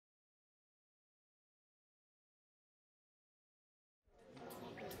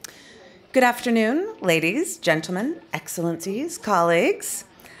Good afternoon, ladies, gentlemen, excellencies, colleagues.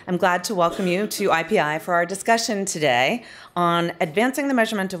 I'm glad to welcome you to IPI for our discussion today on advancing the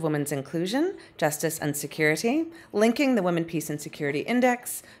measurement of women's inclusion, justice, and security, linking the Women, Peace, and Security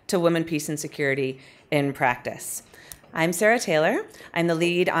Index to Women, Peace, and Security in Practice. I'm Sarah Taylor. I'm the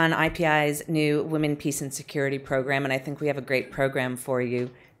lead on IPI's new Women, Peace, and Security program, and I think we have a great program for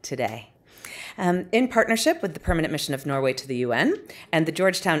you today. In partnership with the Permanent Mission of Norway to the UN and the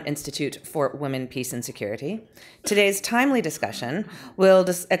Georgetown Institute for Women, Peace, and Security, today's timely discussion will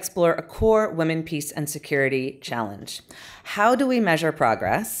explore a core women, peace, and security challenge. How do we measure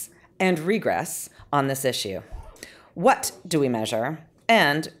progress and regress on this issue? What do we measure?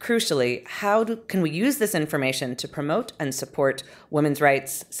 And crucially, how can we use this information to promote and support women's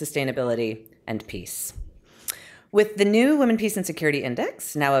rights, sustainability, and peace? With the new Women, Peace, and Security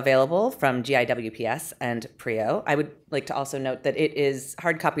Index now available from GIWPS and PRIO, I would like to also note that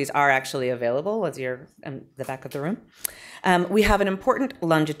hard copies are actually available as you're in the back of the room. We have an important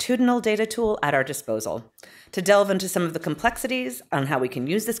longitudinal data tool at our disposal. To delve into some of the complexities on how we can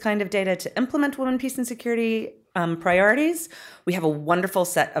use this kind of data to implement women, peace, and security priorities, we have a wonderful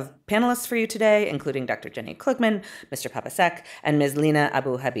set of panelists for you today, including Dr. Jenny Klugman, Mr. Papasek, and Ms. Lina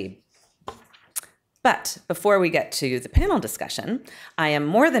Abu Habib. But before we get to the panel discussion, I am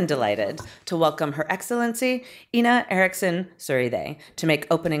more than delighted to welcome Her Excellency Ina Eriksen Søreide to make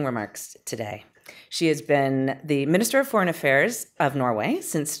opening remarks today. She has been the Minister of Foreign Affairs of Norway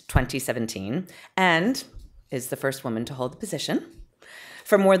since 2017 and is the first woman to hold the position.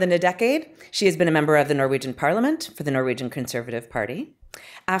 For more than a decade, she has been a member of the Norwegian Parliament for the Norwegian Conservative Party.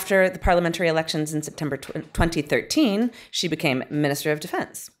 After the parliamentary elections in September 2013, she became Minister of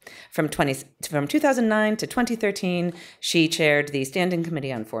Defense. From 2009 to 2013, she chaired the Standing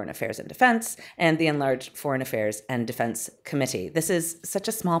Committee on Foreign Affairs and Defense and the Enlarged Foreign Affairs and Defense Committee. This is such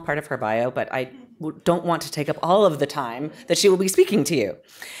a small part of her bio, but I don't want to take up all of the time that she will be speaking to you.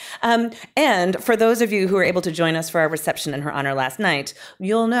 And for those of you who were able to join us for our reception in her honor last night,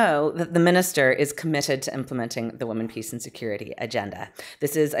 you'll know that the minister is committed to implementing the Women, Peace, and Security agenda.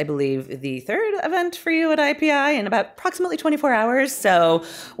 This is, I believe, the third event for you at IPI in about approximately 24 hours, so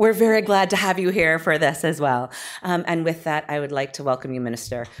we're very glad to have you here for this as well. And with that, I would like to welcome you,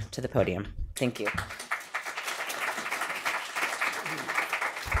 Minister, to the podium. Thank you.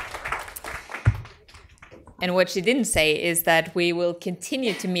 And what she didn't say is that we will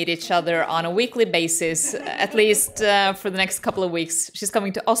continue to meet each other on a weekly basis, at least for the next couple of weeks. She's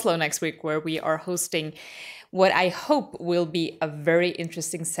coming to Oslo next week, where we are hosting what I hope will be a very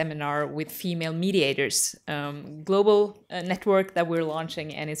interesting seminar with female mediators, global network that we're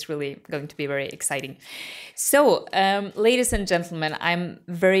launching, and it's really going to be very exciting. So, ladies and gentlemen, I'm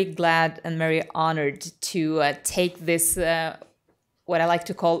very glad and very honored to take this what I like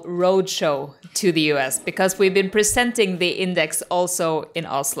to call roadshow to the US, because we've been presenting the index also in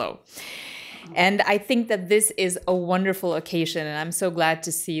Oslo. And I think that this is a wonderful occasion, and I'm so glad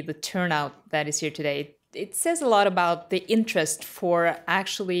to see the turnout that is here today. It says a lot about the interest for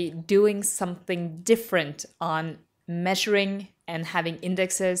actually doing something different on measuring and having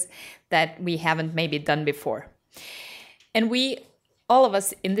indexes that we haven't maybe done before. And all of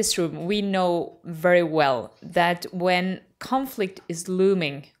us in this room, we know very well that when conflict is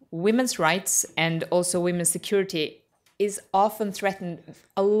looming, women's rights and also women's security is often threatened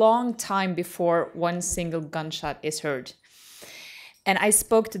a long time before one single gunshot is heard. And I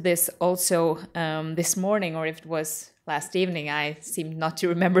spoke to this also this morning, or if it was last evening, I seem not to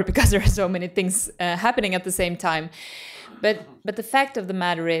remember because there are so many things happening at the same time. But the fact of the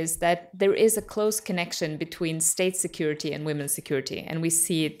matter is that there is a close connection between state security and women's security, and we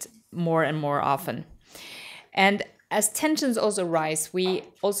see it more and more often. And as tensions also rise, we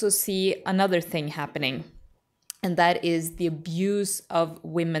also see another thing happening, and that is the abuse of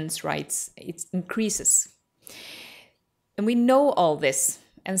women's rights. It increases. And we know all this,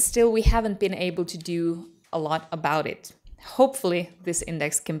 and still we haven't been able to do a lot about it. Hopefully, this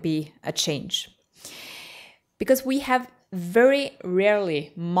index can be a change. Because we have very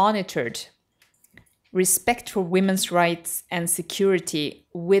rarely monitored respect for women's rights and security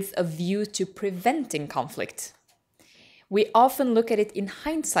with a view to preventing conflict. We often look at it in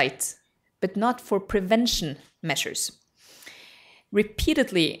hindsight, but not for prevention measures.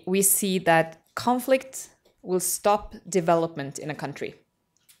 Repeatedly, we see that conflict will stop development in a country.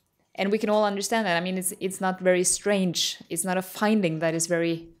 And we can all understand that. I mean, it's not very strange. It's not a finding that is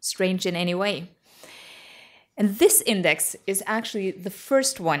very strange in any way. And this index is actually the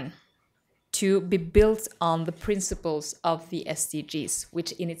first one to be built on the principles of the SDGs,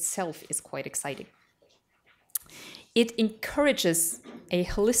 which in itself is quite exciting. It encourages a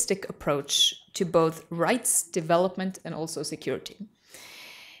holistic approach to both rights, development, and also security.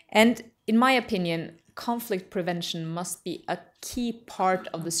 And in my opinion, conflict prevention must be a key part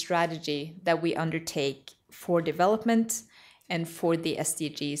of the strategy that we undertake for development and for the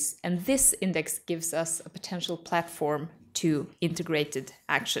SDGs. And this index gives us a potential platform to integrated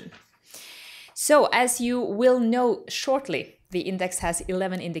action. So, as you will know shortly, the index has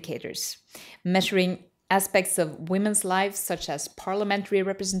 11 indicators, measuring aspects of women's lives such as parliamentary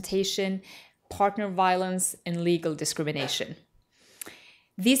representation, partner violence, and legal discrimination.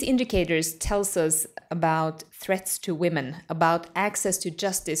 These indicators tell us about threats to women, about access to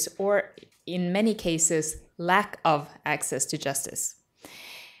justice, or in many cases, lack of access to justice.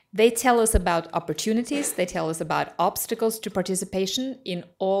 They tell us about opportunities, they tell us about obstacles to participation in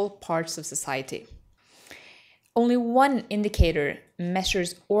all parts of society. Only one indicator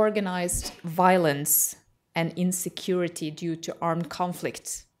measures organized violence and insecurity due to armed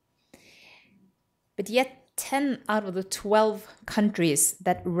conflict. But yet, 10 out of the 12 countries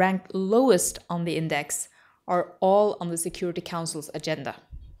that rank lowest on the index are all on the Security Council's agenda.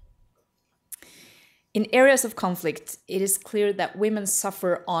 In areas of conflict, it is clear that women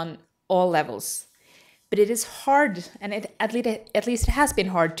suffer on all levels. But it is hard, and at least it has been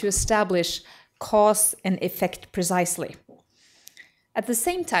hard, to establish cause and effect precisely. At the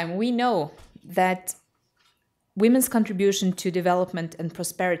same time, we know that women's contribution to development and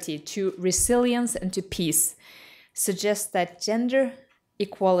prosperity, to resilience and to peace, suggests that gender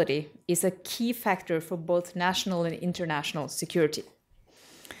equality is a key factor for both national and international security.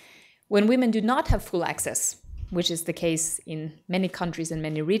 When women do not have full access, which is the case in many countries and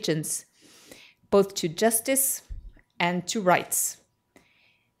many regions, both to justice and to rights,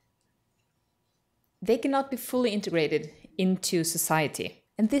 they cannot be fully integrated into society.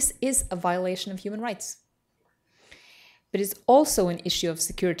 And this is a violation of human rights. But it's also an issue of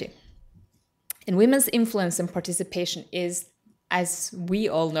security. And women's influence and participation is, as we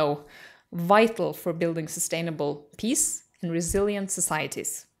all know, vital for building sustainable peace and resilient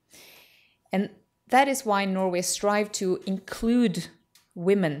societies. And that is why Norway strives to include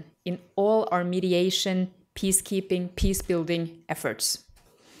women in all our mediation, peacekeeping, peace-building efforts.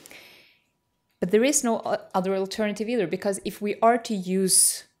 But there is no other alternative either, because if we are to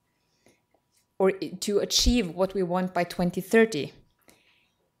use or to achieve what we want by 2030,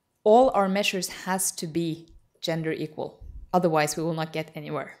 all our measures has to be gender equal. Otherwise, we will not get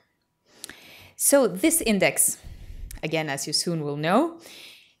anywhere. So this index, again, as you soon will know,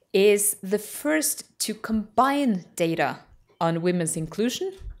 is the first to combine data on women's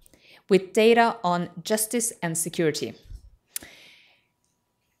inclusion with data on justice and security.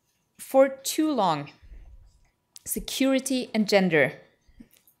 For too long, security and gender,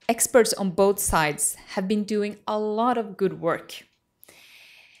 experts on both sides have been doing a lot of good work.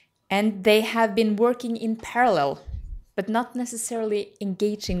 And they have been working in parallel, but not necessarily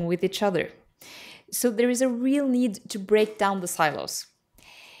engaging with each other. So there is a real need to break down the silos.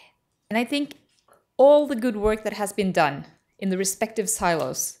 And I think all the good work that has been done in the respective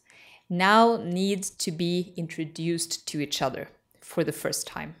silos now needs to be introduced to each other for the first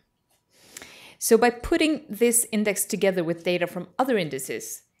time. So by putting this index together with data from other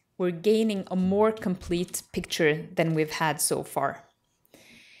indices, we're gaining a more complete picture than we've had so far.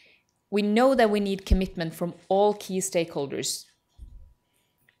 We know that we need commitment from all key stakeholders.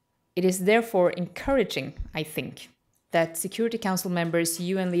 It is therefore encouraging, I think, that Security Council members,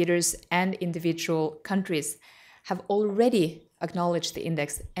 UN leaders, and individual countries have already acknowledged the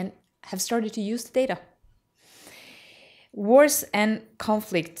index and have started to use the data. Wars and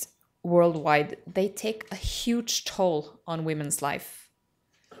conflict worldwide, they take a huge toll on women's life.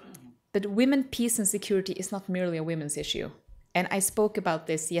 But women, peace, and security is not merely a women's issue. And I spoke about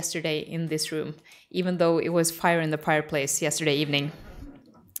this yesterday in this room, even though it was fire in the fireplace yesterday evening.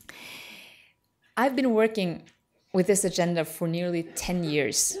 I've been working with this agenda for nearly 10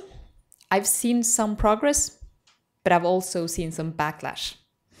 years. I've seen some progress, but I've also seen some backlash.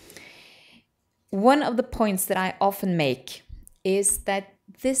 One of the points that I often make is that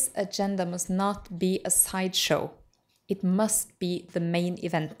this agenda must not be a sideshow. It must be the main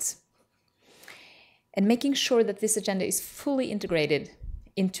event. And making sure that this agenda is fully integrated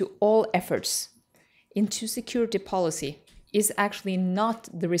into all efforts, into security policy, is actually not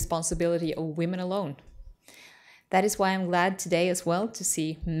the responsibility of women alone. That is why I'm glad today as well to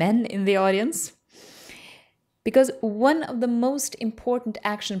see men in the audience. Because one of the most important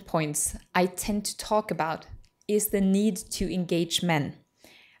action points I tend to talk about is the need to engage men.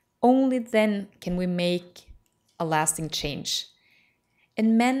 Only then can we make a lasting change.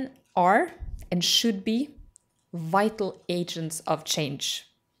 And men are and should be vital agents of change.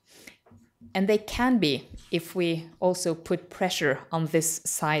 And they can be if we also put pressure on this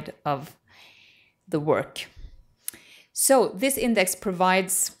side of the work. So this index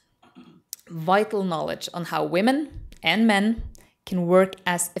provides vital knowledge on how women and men can work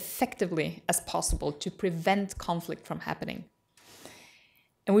as effectively as possible to prevent conflict from happening.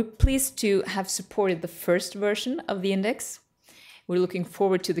 And we're pleased to have supported the first version of the index. We're looking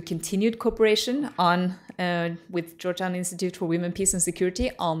forward to the continued cooperation with Georgetown Institute for Women, Peace and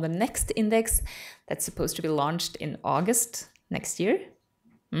Security on the next index that's supposed to be launched in August next year.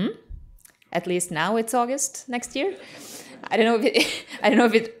 At least now it's August next year. I don't know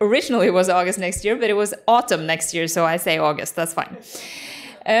if it originally was August next year, but it was autumn next year, so I say August. That's fine.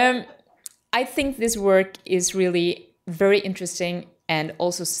 I think this work is really very interesting and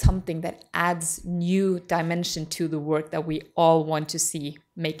also something that adds new dimension to the work that we all want to see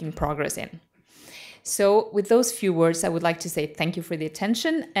making progress in. So with those few words, I would like to say thank you for the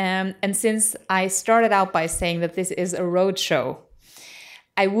attention. And since I started out by saying that this is a roadshow,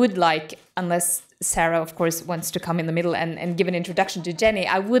 I would like, unless Sarah, of course, wants to come in the middle and give an introduction to Jenny,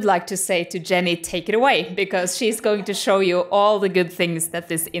 I would like to say to Jenny, take it away, because she's going to show you all the good things that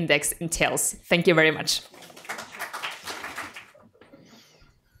this index entails. Thank you very much.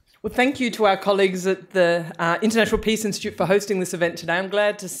 Well, thank you to our colleagues at the International Peace Institute for hosting this event today. I'm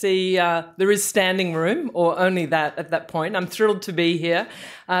glad to see there is standing room, or only that at that point. I'm thrilled to be here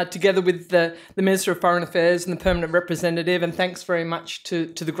together with the Minister of Foreign Affairs and the Permanent Representative, and thanks very much to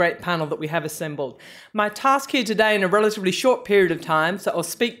the great panel that we have assembled. My task here today in a relatively short period of time, so I'll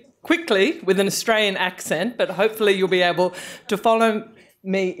speak quickly with an Australian accent, but hopefully you'll be able to follow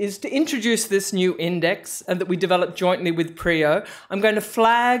me, is to introduce this new index that we developed jointly with PRIO. I'm going to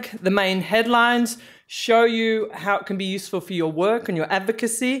flag the main headlines, show you how it can be useful for your work and your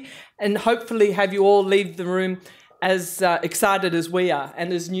advocacy, and hopefully have you all leave the room as excited as we are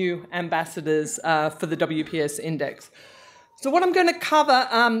and as new ambassadors for the WPS index. So what I'm going to cover,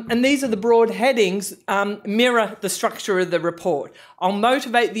 and these are the broad headings, mirror the structure of the report. I'll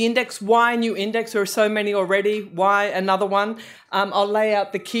motivate the index. Why a new index? There are so many already. Why another one? I'll lay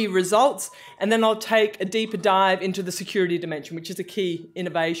out the key results, and then I'll take a deeper dive into the security dimension, which is a key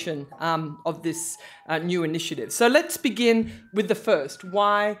innovation of this new initiative. So let's begin with the first.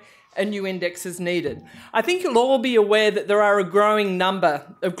 Why a new index is needed. I think you'll all be aware that there are a growing number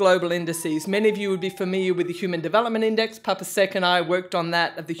of global indices. Many of you would be familiar with the Human Development Index. Papa Sek and I worked on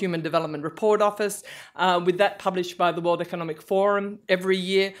that at the Human Development Report Office, with that published by the World Economic Forum every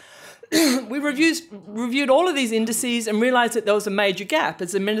year. We reviewed all of these indices and realised that there was a major gap.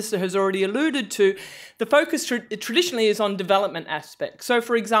 As the Minister has already alluded to, the focus traditionally is on development aspects. So,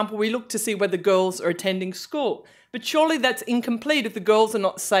 for example, we look to see whether girls are attending school. But surely that's incomplete if the girls are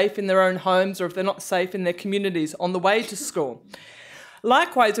not safe in their own homes or if they're not safe in their communities on the way to school.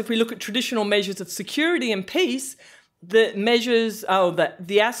 Likewise, if we look at traditional measures of security and peace, the measures,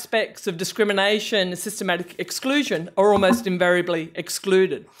 the aspects of discrimination and systematic exclusion are almost invariably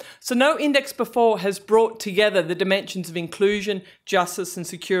excluded. So no index before has brought together the dimensions of inclusion, justice and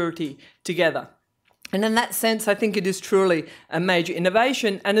security together. And in that sense, I think it is truly a major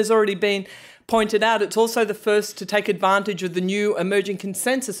innovation, and has already been pointed out, it's also the first to take advantage of the new emerging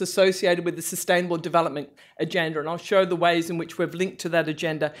consensus associated with the Sustainable Development Agenda. And I'll show the ways in which we've linked to that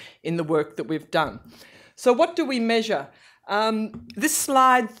agenda in the work that we've done. So what do we measure? This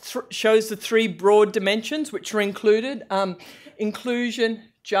slide shows the three broad dimensions which are included: inclusion,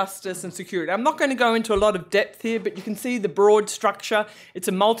 justice and security. I'm not going to go into a lot of depth here, but you can see the broad structure. It's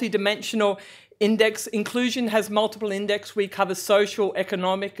a multi-dimensional index. Inclusion has multiple index. We cover social,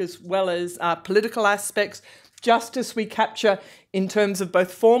 economic, as well as political aspects. Justice we capture in terms of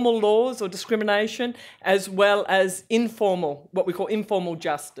both formal laws or discrimination, as well as informal, what we call informal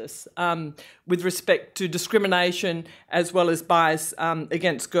justice, with respect to discrimination as well as bias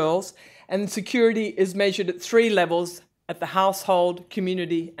against girls. And security is measured at three levels: at the household,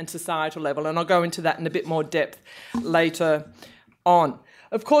 community and societal level. And I'll go into that in a bit more depth later on.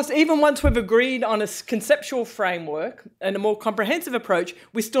 Of course, even once we've agreed on a conceptual framework and a more comprehensive approach,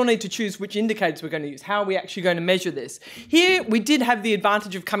 we still need to choose which indicators we're going to use. How are we actually going to measure this? Here, we did have the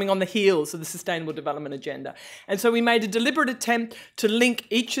advantage of coming on the heels of the Sustainable Development Agenda. And so we made a deliberate attempt to link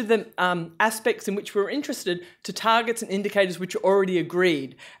each of the aspects in which we were interested to targets and indicators which are already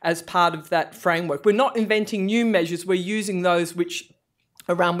agreed as part of that framework. We're not inventing new measures, we're using those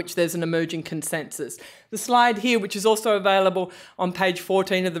around which there's an emerging consensus. The slide here, which is also available on page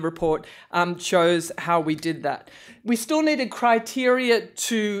 14 of the report, shows how we did that. We still needed criteria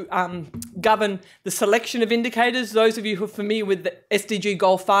to govern the selection of indicators. Those of you who are familiar with the SDG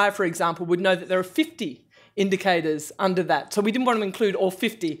Goal 5, for example, would know that there are 50 indicators under that. So we didn't want to include all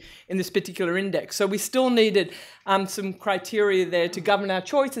 50 in this particular index. So we still needed some criteria there to govern our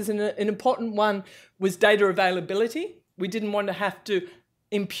choices. And an important one was data availability. We didn't want to have to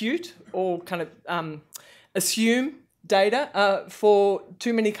impute or kind of assume data for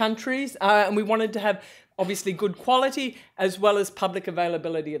too many countries. And we wanted to have obviously good quality as well as public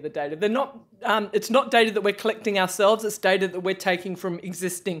availability of the data. They're not, it's not data that we're collecting ourselves, it's data that we're taking from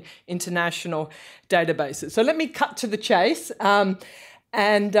existing international databases. So let me cut to the chase and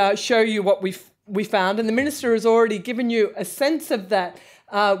show you what we found. And the Minister has already given you a sense of that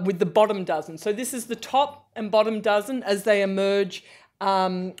with the bottom dozen. So this is the top and bottom dozen as they emerge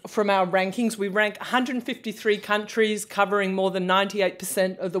from our rankings. We rank 153 countries covering more than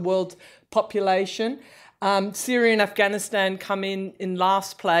 98% of the world's population. Syria and Afghanistan come in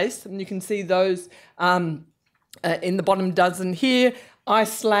last place, and you can see those in the bottom dozen here.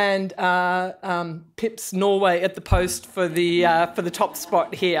 Iceland, PIPS, Norway at the post for the top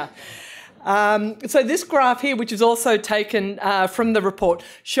spot here. So this graph here, which is also taken from the report,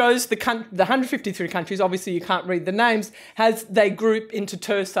 shows the 153 countries, obviously you can't read the names, they group into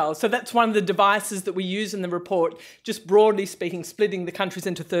terciles. So that's one of the devices that we use in the report, just broadly speaking, splitting the countries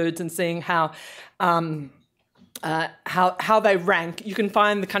into thirds and seeing how they rank. You can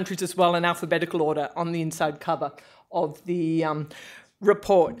find the countries as well in alphabetical order on the inside cover of the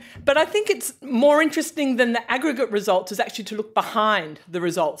report. But I think it's more interesting than the aggregate results is actually to look behind the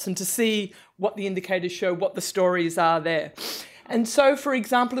results and to see what the indicators show, what the stories are there. And so, for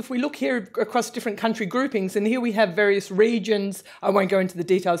example, if we look here across different country groupings, and here we have various regions, I won't go into the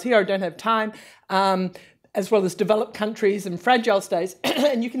details here, I don't have time, as well as developed countries and fragile states,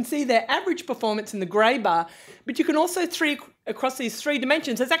 and you can see their average performance in the grey bar, but you can also across these three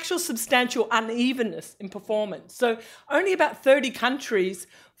dimensions, there's actual substantial unevenness in performance. So only about 30 countries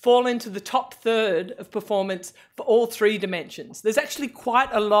fall into the top third of performance for all three dimensions. There's actually quite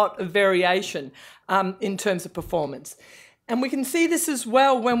a lot of variation in terms of performance. And we can see this as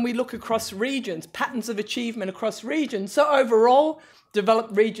well when we look across regions, patterns of achievement across regions. So overall,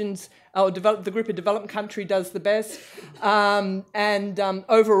 developed regions, or the group of developed country does the best.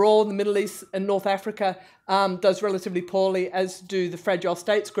 Overall, the Middle East and North Africa does relatively poorly, as do the fragile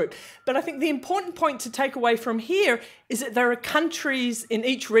states group. But I think the important point to take away from here is that there are countries in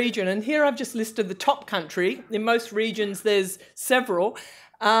each region, and here I've just listed the top country. In most regions, there's several,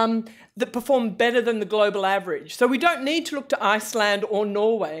 that perform better than the global average. So we don't need to look to Iceland or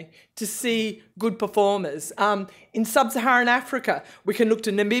Norway to see good performers. In sub-Saharan Africa, we can look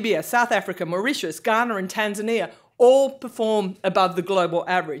to Namibia, South Africa, Mauritius, Ghana and Tanzania, all perform above the global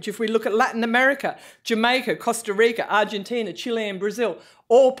average. If we look at Latin America, Jamaica, Costa Rica, Argentina, Chile and Brazil,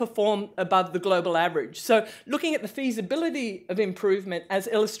 all perform above the global average. So looking at the feasibility of improvement as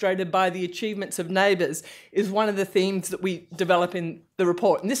illustrated by the achievements of neighbours is one of the themes that we develop in the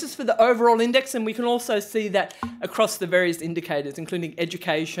report. And this is for the overall index, and we can also see that across the various indicators, including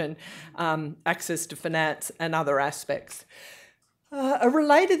education, access to finance and other aspects. A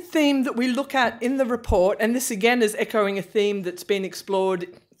related theme that we look at in the report, and this again is echoing a theme that's been explored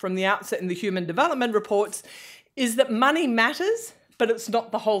from the outset in the human development reports, is that money matters, but it's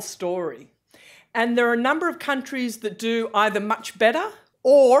not the whole story. And there are a number of countries that do either much better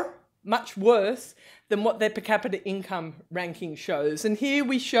or much worse than what their per capita income ranking shows. And here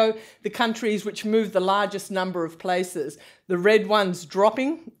we show the countries which move the largest number of places. The red ones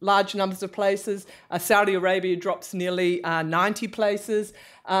dropping large numbers of places. Saudi Arabia drops nearly 90 places.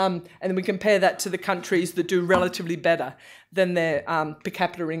 And then we compare that to the countries that do relatively better than their per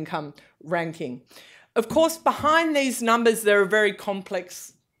capita income ranking. Of course, behind these numbers, there are very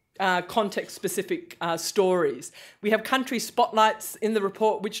complex context-specific stories. We have country spotlights in the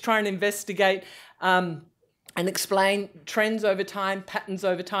report which try and investigate and explain trends over time, patterns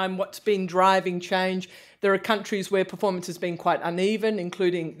over time, what's been driving change. There are countries where performance has been quite uneven,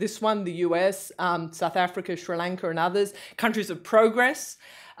 including this one, the US, South Africa, Sri Lanka and others. Countries of progress,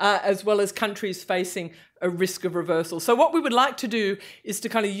 as well as countries facing a risk of reversal. So what we would like to do is to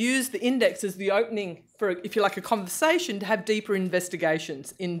kind of use the index as the opening for, if you like, a conversation to have deeper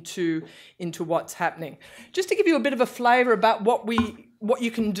investigations into what's happening. Just to give you a bit of a flavour about what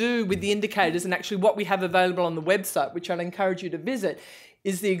you can do with the indicators and actually what we have available on the website, which I'll encourage you to visit,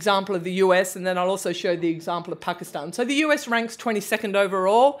 is the example of the US, and then I'll also show the example of Pakistan. So the US ranks 22nd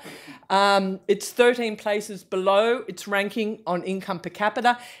overall. It's 13 places below its ranking on income per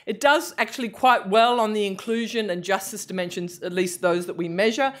capita. It does actually quite well on the inclusion and justice dimensions, at least those that we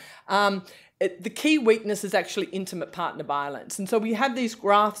measure. The key weakness is actually intimate partner violence. And so we have these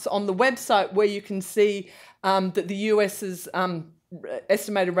graphs on the website where you can see that the US's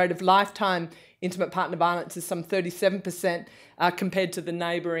estimated rate of lifetime intimate partner violence is some 37% compared to the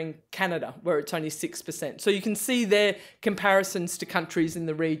neighbouring Canada, where it's only 6%. So you can see there comparisons to countries in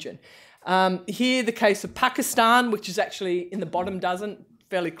the region. Here, the case of Pakistan, which is actually in the bottom dozen,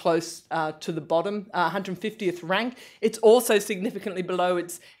 fairly close to the bottom, 150th rank. It's also significantly below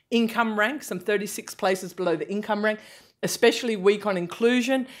its income rank, some 36 places below the income rank, especially weak on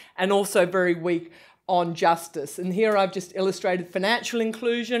inclusion and also very weak on justice. And here I've just illustrated financial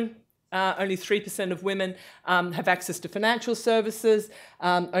inclusion. Only 3% of women have access to financial services.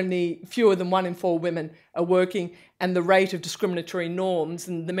 Only fewer than 1 in 4 women are working. And the rate of discriminatory norms,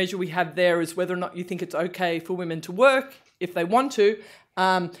 and the measure we have there is whether or not you think it's okay for women to work if they want to.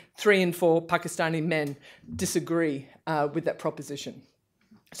 3 in 4 Pakistani men disagree with that proposition.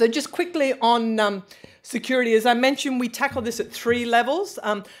 So just quickly on security, as I mentioned, we tackle this at 3 levels.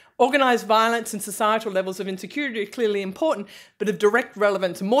 Organised violence and societal levels of insecurity are clearly important, but of direct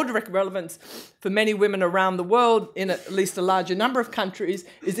relevance, and more direct relevance for many women around the world in at least a larger number of countries,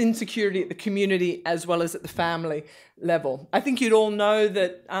 is insecurity at the community as well as at the family level. I think you'd all know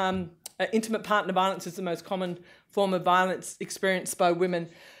that intimate partner violence is the most common form of violence experienced by women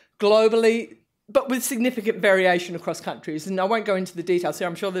globally, but with significant variation across countries. And I won't go into the details here.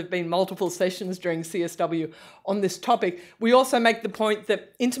 I'm sure there have been multiple sessions during CSW on this topic. We also make the point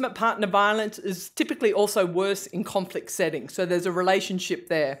that intimate partner violence is typically also worse in conflict settings. So there's a relationship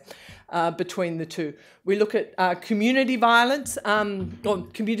there between the two. We look at community violence or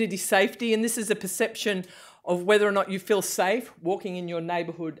community safety, and this is a perception of whether or not you feel safe walking in your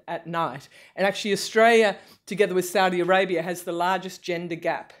neighbourhood at night. And actually Australia, together with Saudi Arabia, has the largest gender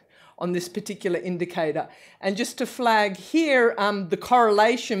gap on this particular indicator. And just to flag here, the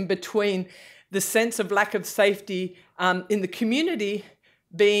correlation between the sense of lack of safety in the community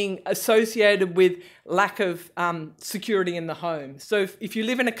being associated with lack of security in the home. So if you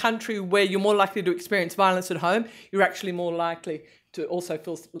live in a country where you're more likely to experience violence at home, you're actually more likely to also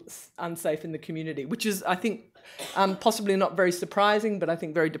feel unsafe in the community, which is, I think, possibly not very surprising, but I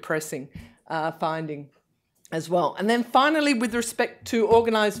think very depressing finding as well. And then finally, with respect to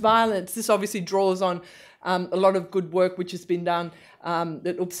organised violence, this obviously draws on a lot of good work which has been done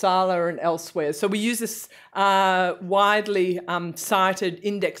at Uppsala and elsewhere. So we use this widely cited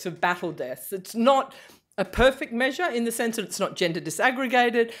index of battle deaths. It's not a perfect measure in the sense that it's not gender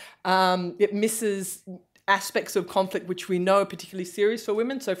disaggregated. It misses aspects of conflict which we know are particularly serious for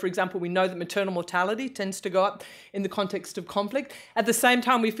women. So, for example, we know that maternal mortality tends to go up in the context of conflict. At the same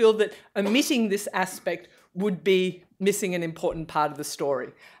time, we feel that omitting this aspect would be missing an important part of the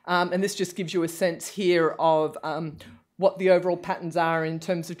story. And this just gives you a sense here of what the overall patterns are in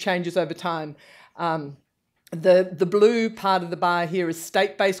terms of changes over time. The blue part of the bar here is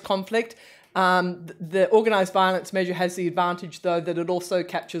state-based conflict. The organised violence measure has the advantage, though, that it also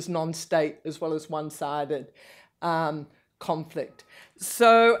captures non-state as well as one-sided conflict.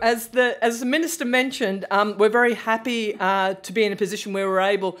 So as the Minister mentioned, we're very happy to be in a position where we're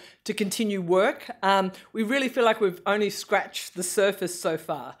able to continue work. We really feel like we've only scratched the surface so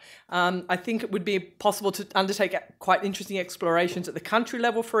far. I think it would be possible to undertake quite interesting explorations at the country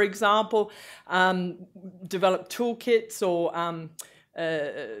level, for example, develop toolkits or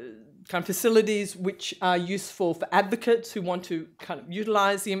kind of facilities which are useful for advocates who want to kind of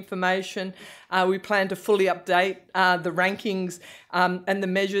utilise the information. We plan to fully update the rankings and the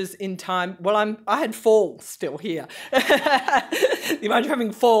measures in time. Well, I had fall still here. Imagine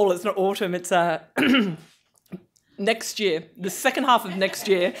having fall, it's not autumn, it's next year, the second half of next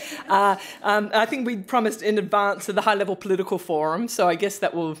year. I think we promised in advance of the high-level political forum, so I guess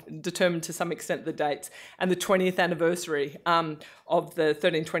that will determine to some extent the dates, and the 20th anniversary of the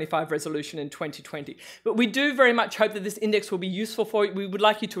 1325 resolution in 2020. But we do very much hope that this index will be useful for you. We would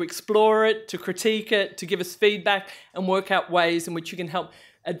like you to explore it, to critique it, to give us feedback, and work out ways in which you can help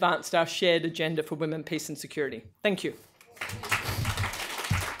advance our shared agenda for women, peace and security. Thank you.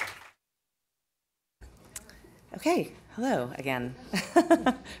 Okay, hello again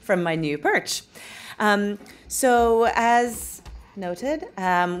from my new perch. So as noted,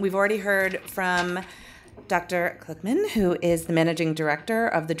 we've already heard from Dr. Klickman, who is the Managing Director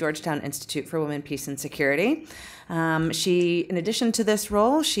of the Georgetown Institute for Women, Peace and Security. In addition to this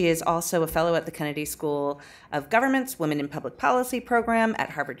role, she is also a fellow at the Kennedy School of Government's Women in Public Policy program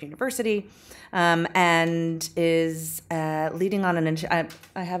at Harvard University, and is leading on an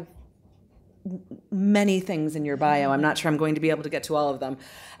initiative. I have many things in your bio. I'm not sure I'm going to be able to get to all of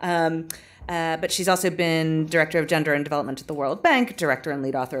them. But she's also been Director of Gender and Development at the World Bank, Director and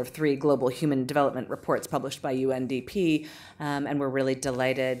lead author of 3 Global Human Development Reports published by UNDP, and we're really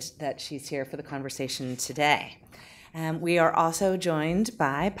delighted that she's here for the conversation today. We are also joined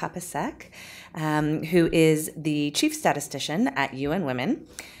by Papa Sek, who is the chief statistician at UN Women.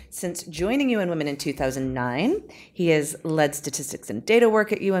 Since joining UN Women in 2009, he has led statistics and data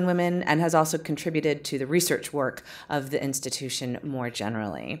work at UN Women and has also contributed to the research work of the institution more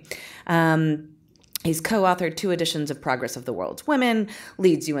generally. He's co-authored 2 editions of Progress of the World's Women,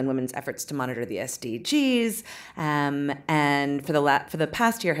 leads UN Women's efforts to monitor the SDGs, and for the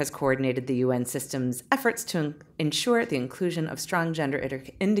past year has coordinated the UN system's efforts to ensure the inclusion of strong gender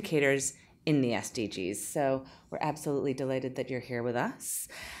indicators in the SDGs. So we're absolutely delighted that you're here with us.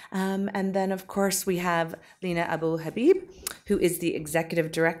 And then, of course, we have Lina Abu Habib, who is the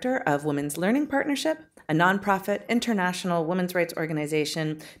Executive Director of Women's Learning Partnership, a nonprofit international women's rights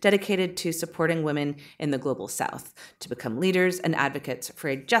organization dedicated to supporting women in the global south to become leaders and advocates for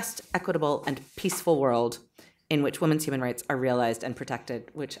a just, equitable, and peaceful world in which women's human rights are realized and protected,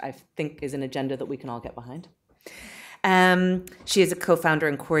 which I think is an agenda that we can all get behind. She is a co-founder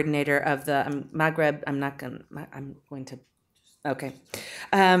and coordinator of the Maghreb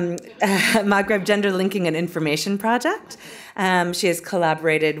Gender Linking and Information Project. She has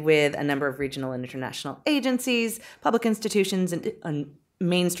collaborated with a number of regional and international agencies, public institutions, and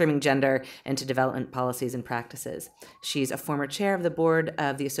mainstreaming gender into development policies and practices. She's a former chair of the board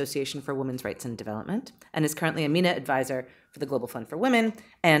of the Association for Women's Rights and Development and is currently a MENA advisor for the Global Fund for Women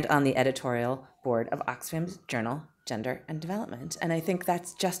and on the editorial board of Oxfam's journal Gender and Development. And I think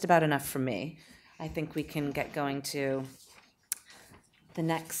that's just about enough from me. I think we can get going to the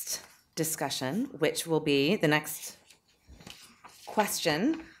next discussion, which will be the next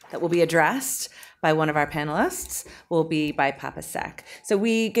question that will be addressed by one of our panelists, will be by Papa Sek. So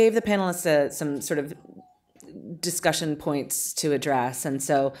we gave the panelists some sort of discussion points to address. And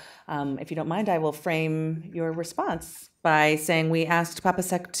so if you don't mind, I will frame your response by saying we asked Papa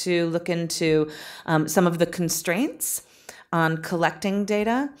Sek to look into some of the constraints on collecting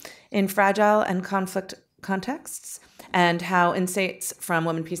data in fragile and conflict contexts, and how insights from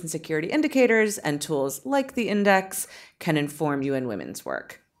women, peace, and security indicators and tools like the index can inform UN Women's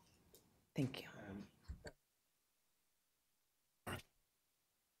work. Thank you.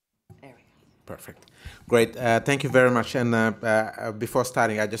 There we go. Perfect. Great. Thank you very much. And before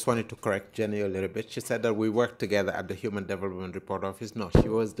starting, I just wanted to correct Jenny a little bit. She said that we worked together at the Human Development Report Office. No, she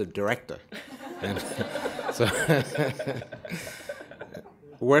was the director. And so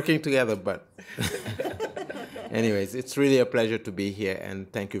working together, but anyways, it's really a pleasure to be here,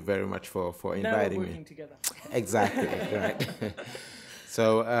 and thank you very much for inviting me. Working together. Exactly, right.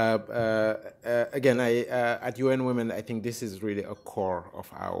 So again, at UN Women, I think this is really a core of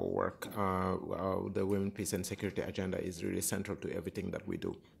our work. The Women, Peace, and Security agenda is really central to everything that we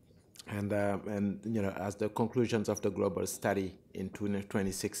do. And you know, as the conclusions of the global study in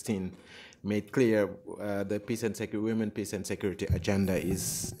 2016 made clear, the Women, Peace, and Security agenda is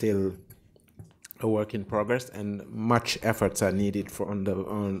still a work in progress, and much efforts are needed on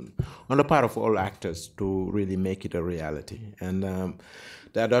the part of all actors to really make it a reality. And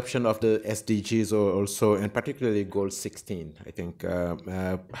the adoption of the SDGs also, and particularly Goal 16, I think,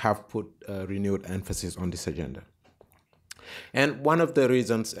 have put renewed emphasis on this agenda. And one of the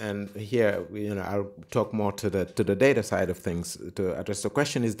reasons, and here, you know, I'll talk more to the data side of things to address the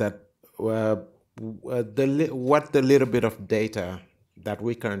question, is that what the little bit of data that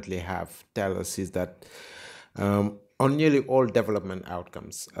we currently have tell us is that on nearly all development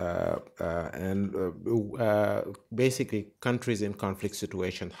outcomes, basically countries in conflict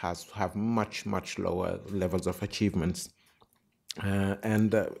situations have much lower levels of achievements.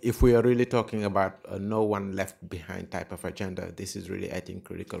 If we are really talking about a no one left behind type of agenda, this is really, I think,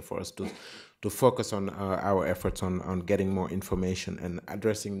 critical for us to focus on our efforts on getting more information and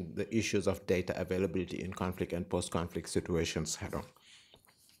addressing the issues of data availability in conflict and post-conflict situations head on.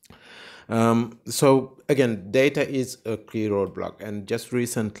 So again, data is a key roadblock, and just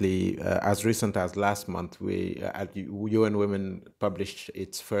recently, as recent as last month, we at UN Women published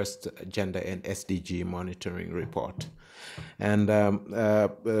its first gender and SDG monitoring report. And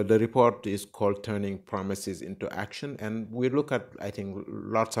the report is called Turning Promises into Action, and we look at, I think,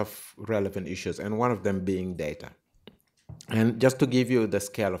 lots of relevant issues, and one of them being data. And just to give you the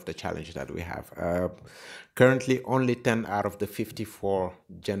scale of the challenge that we have, currently only 10 out of the 54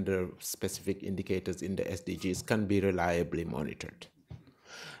 gender-specific indicators in the SDGs can be reliably monitored.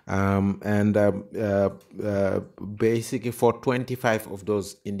 Basically for 25 of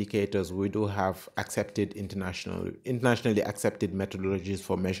those indicators, we do have accepted internationally accepted methodologies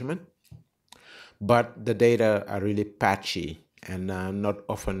for measurement, but the data are really patchy and not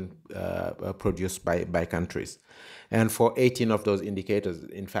often produced by countries. And for 18 of those indicators,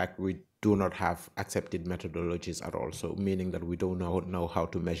 in fact, we do not have accepted methodologies at all, so meaning that we don't know how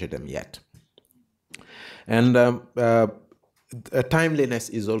to measure them yet. And timeliness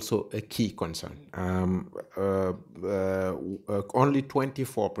is also a key concern. Only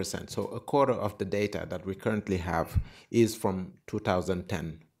 24%, so a quarter of the data that we currently have is from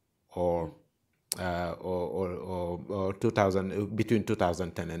 2010 or 2000, between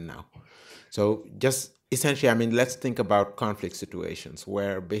 2010 and now. So just essentially, I mean, let's think about conflict situations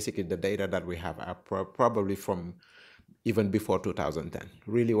where basically the data that we have are probably from even before 2010.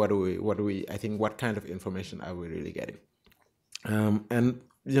 Really, I think, what kind of information are we really getting? And,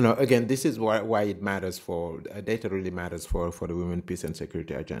 you know, again, this is why it matters data really matters for the Women, Peace and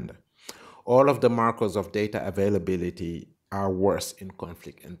Security agenda. All of the markers of data availability are worse in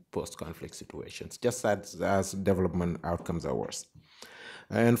conflict and post-conflict situations, just as development outcomes are worse.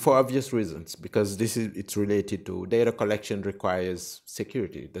 And for obvious reasons, because it's related to data collection requires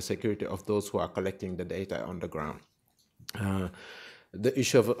security, the security of those who are collecting the data on the ground. The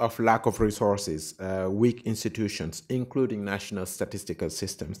issue of lack of resources, weak institutions, including national statistical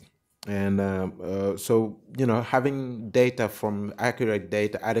systems. And so, you know, having data from adequate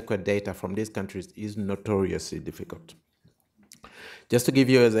data from these countries is notoriously difficult. Just to give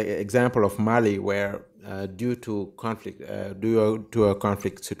you an example of Mali, where due to a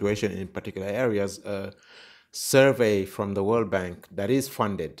conflict situation in particular areas, a survey from the World Bank that is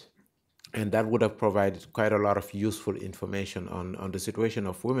funded, and that would have provided quite a lot of useful information on the situation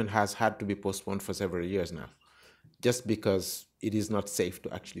of women, has had to be postponed for several years now, just because it is not safe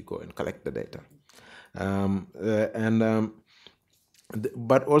to actually go and collect the data.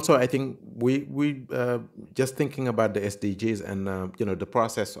 But also, I think we just thinking about the SDGs and you know, the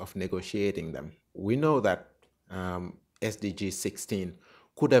process of negotiating them. We know that SDG 16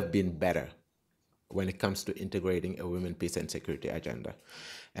 could have been better when it comes to integrating a women, peace and security agenda.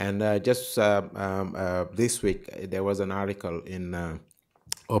 And just this week, there was an article in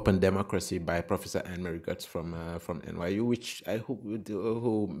Open Democracy by Professor Anne-Marie Götz from NYU, which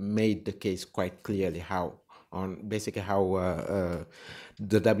who made the case quite clearly how the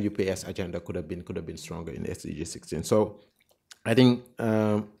WPS agenda could have been stronger in SDG 16. So I think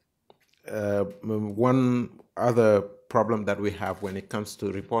one other problem that we have when it comes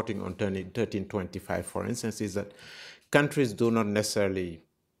to reporting on 1325, for instance, is that countries do not necessarily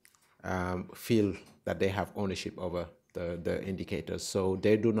feel that they have ownership over the indicators, so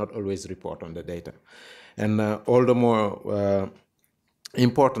they do not always report on the data. And all the more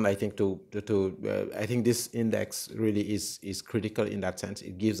important, I think, I think this index really is critical in that sense.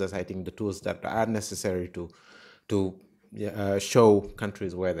 It gives us, I think, the tools that are necessary to show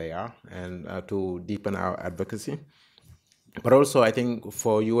countries where they are and to deepen our advocacy. But also, I think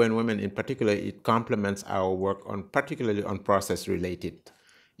for UN Women in particular, it complements our work particularly on process-related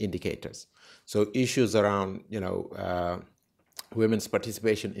indicators. So issues around, you know, women's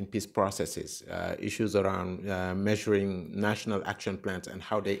participation in peace processes, issues around measuring national action plans and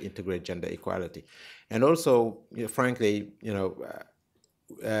how they integrate gender equality, and also, you know, frankly, you know,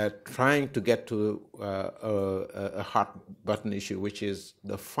 trying to get to a hot button issue, which is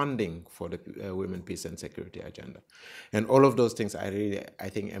the funding for the Women, Peace and Security agenda. And all of those things are really, I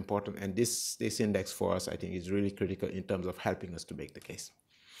think, important. And this index for us, I think, is really critical in terms of helping us to make the case.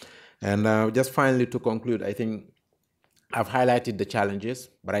 And just finally, to conclude, I think I've highlighted the challenges,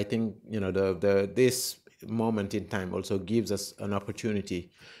 but I think, you know, this moment in time also gives us an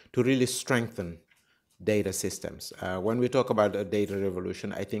opportunity to really strengthen data systems. When we talk about a data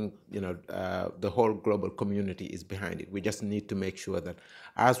revolution, I think, you know, the whole global community is behind it. We just need to make sure that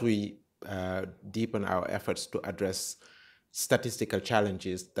as we deepen our efforts to address statistical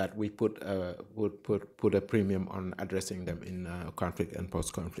challenges, that we put a premium on addressing them in conflict and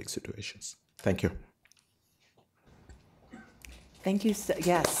post-conflict situations. Thank you. Thank you.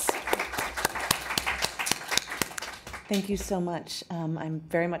 Yes. Thank you so much. I'm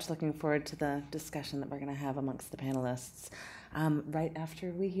very much looking forward to the discussion that we're going to have amongst the panelists right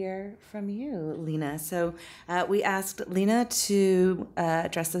after we hear from you, Lena. So we asked Lena to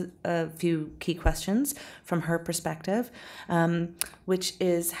address a few key questions from her perspective, which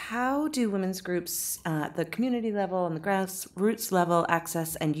is, how do women's groups at the community level and the grassroots level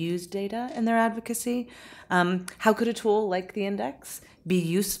access and use data in their advocacy? How could a tool like the index be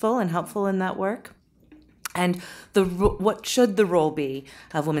useful and helpful in that work? And what should the role be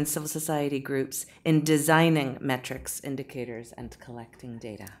of women's civil society groups in designing metrics, indicators, and collecting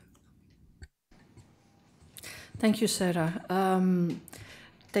data? Thank you, Sarah.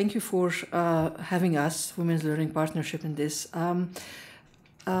 thank you for having us, Women's Learning Partnership, in this.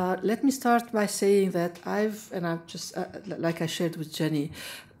 Let me start by saying that I've just, like I shared with Jenny,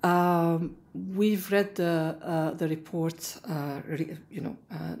 we've read the report,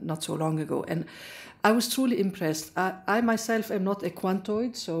 not so long ago, and I was truly impressed. I myself am not a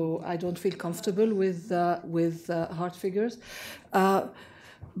quantoid, so I don't feel comfortable with hard figures.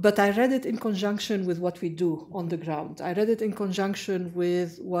 But I read it in conjunction with what we do on the ground. I read it in conjunction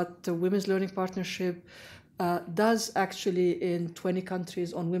with what the Women's Learning Partnership does actually in 20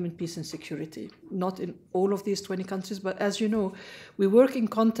 countries on women, peace, and security. Not in all of these 20 countries, but as you know, we work in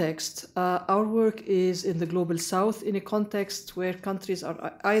context. Our work is in the global south, in a context where countries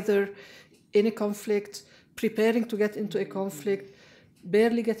are either in a conflict, preparing to get into a conflict,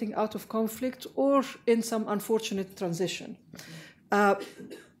 barely getting out of conflict, or in some unfortunate transition.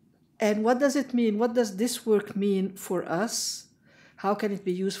 And what does it mean? What does this work mean for us? How can it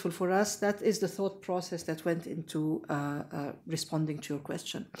be useful for us? That is the thought process that went into responding to your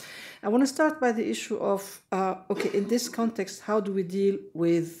question. I want to start by the issue of, okay, in this context, how do we deal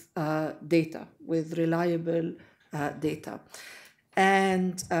with data, with reliable data?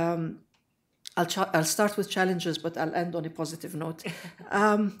 And I'll start with challenges, but I'll end on a positive note.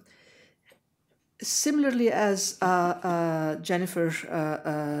 Similarly, as Jennifer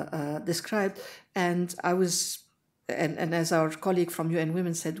described, and as our colleague from UN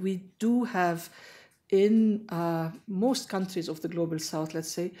Women said, we do have in most countries of the global south, let's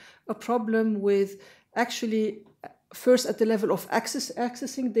say, a problem with actually first at the level of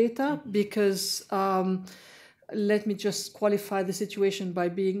accessing data, because let me just qualify the situation by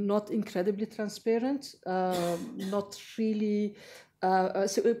being not incredibly transparent, not really.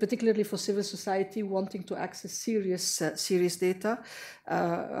 Particularly for civil society wanting to access serious data.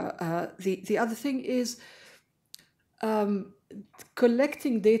 The other thing is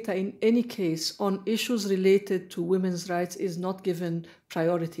collecting data in any case on issues related to women's rights is not given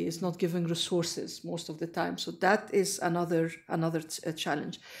priority, is not given resources most of the time. So that is another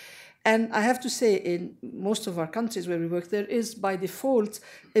challenge. And I have to say, in most of our countries where we work, there is by default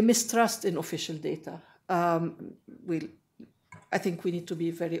a mistrust in official data. I think we need to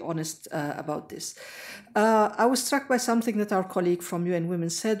be very honest about this. I was struck by something that our colleague from UN Women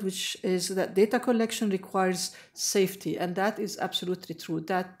said, which is that data collection requires safety, and that is absolutely true.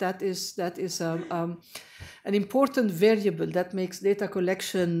 That is an important variable that makes data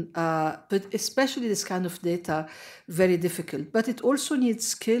collection, but especially this kind of data, very difficult. But it also needs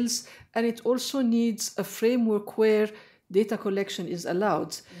skills, and it also needs a framework where data collection is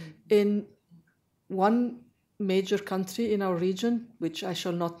allowed. In one major country in our region, which I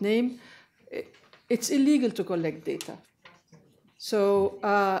shall not name, it's illegal to collect data. So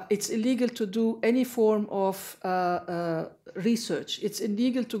it's illegal to do any form of research. It's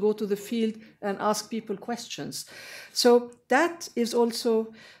illegal to go to the field and ask people questions. So that is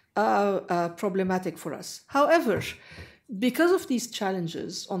also problematic for us. However, because of these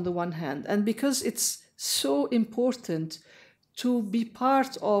challenges on the one hand, and because it's so important to be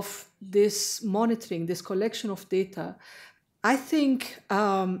part of this monitoring, this collection of data, I think,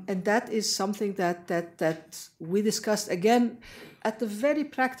 and that is something that we discussed again at the very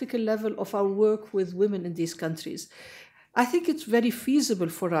practical level of our work with women in these countries. I think it's very feasible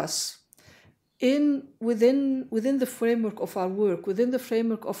for us within the framework of our work, within the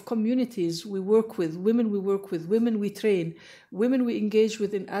framework of communities we work with, women we train, women we engage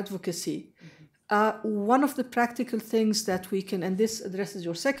with in advocacy. One of the practical things that we can, and this addresses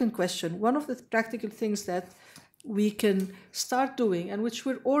your second question, one of the practical things that we can start doing, and which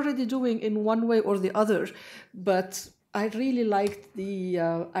we're already doing in one way or the other, but I really liked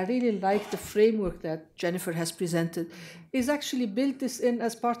the framework that Jennifer has presented, is actually build this in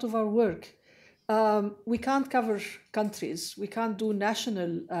as part of our work. We can't cover countries, we can't do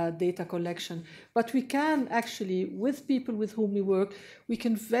national data collection, but we can actually, with people with whom we work, we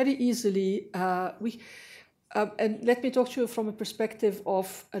can very easily, and let me talk to you from a perspective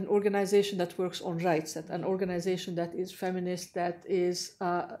of an organization that works on rights, that an organization that is feminist, that is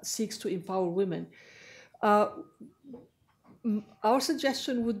seeks to empower women. Our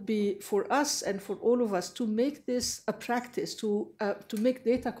suggestion would be for us and for all of us to make this a practice, to make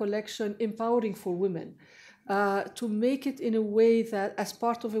data collection empowering for women, to make it in a way that as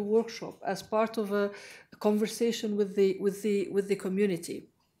part of a workshop, as part of a conversation with the community.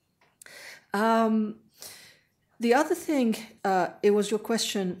 The other thing, it was your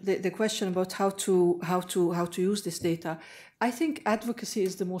question, the question about how to use this data. I think advocacy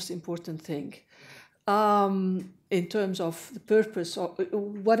is the most important thing. in terms of the purpose, or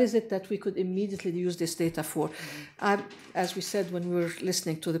what is it that we could immediately use this data for. As we said when we were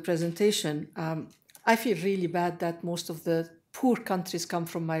listening to the presentation, I feel really bad that most of the poor countries come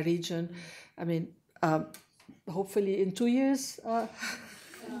from my region. I mean, hopefully in 2 years.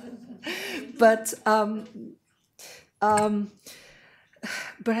 But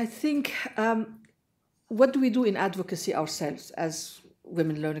I think, what do we do in advocacy ourselves as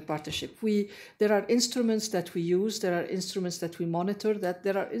Women Learning Partnership? There are instruments that we use, there are instruments that we monitor, that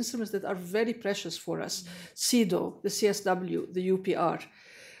there are instruments that are very precious for us. CEDAW, the CSW, the UPR.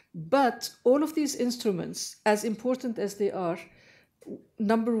 But all of these instruments, as important as they are,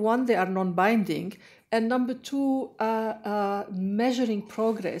 number one, they are non-binding, and number two, measuring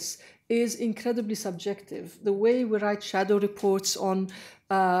progress is incredibly subjective. The way we write shadow reports on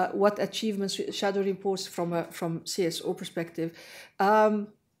what achievements, shadow reports from CSO perspective,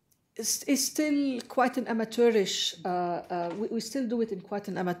 is still quite an amateurish, we still do it in quite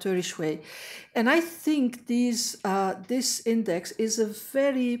an amateurish way. And I think this index is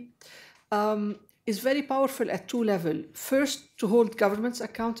very powerful at two levels. First, to hold governments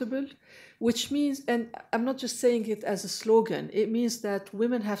accountable, which means, and I'm not just saying it as a slogan, it means that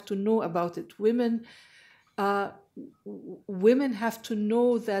women have to know about it. Women have to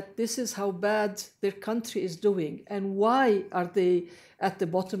know that this is how bad their country is doing, and why are they at the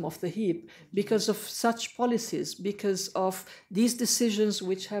bottom of the heap? Because of such policies, because of these decisions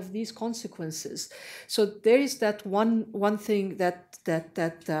which have these consequences. So there is that one thing that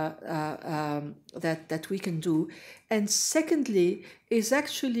we can do. And secondly, is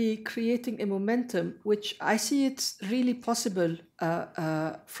actually creating a momentum, which I see it's really possible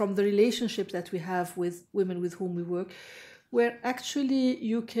from the relationship that we have with women with whom we work, where actually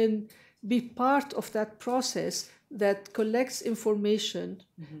you can be part of that process that collects information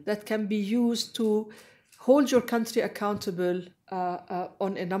that can be used to hold your country accountable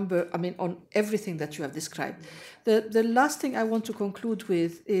on a number, on everything that you have described. The last thing I want to conclude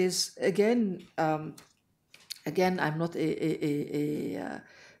with is, again, I'm not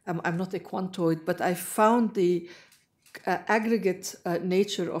I'm not a quantoid, but I found the aggregate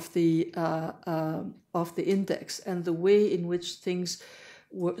nature of the index and the way in which things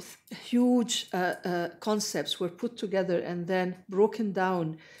were, huge concepts were put together and then broken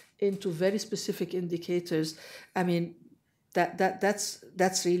down into very specific indicators. I mean,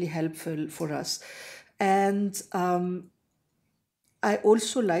 that's really helpful for us. And I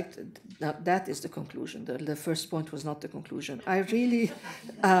also liked, now that is the conclusion. The first point was not the conclusion. I really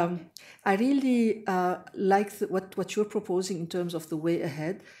like what you're proposing in terms of the way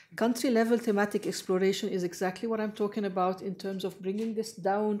ahead. Country level thematic exploration is exactly what I'm talking about in terms of bringing this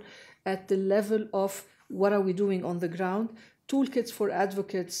down at the level of what are we doing on the ground. Toolkits for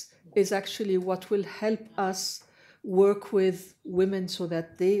advocates is actually what will help us work with women so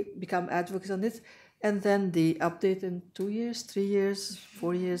that they become advocates on it. And then the update in 2 years, 3 years,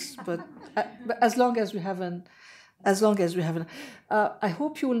 4 years, but as long as we haven't, I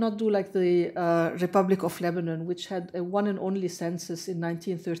hope you will not do like the Republic of Lebanon, which had a one and only census in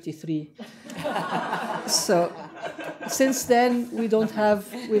 1933. So since then,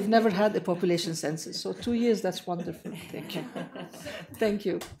 we've never had a population census. So 2 years, that's wonderful. Thank you. Thank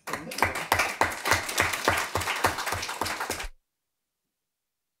you.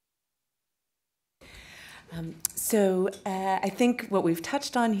 So I think what we've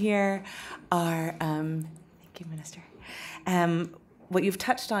touched on here are, thank you, Minister. What you've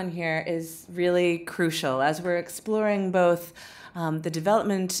touched on here is really crucial as we're exploring both the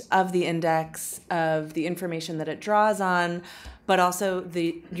development of the index, of the information that it draws on, but also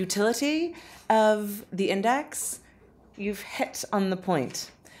the utility of the index. You've hit on the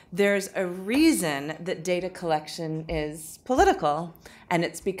point. There's a reason that data collection is political, and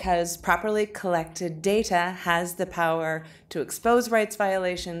it's because properly collected data has the power to expose rights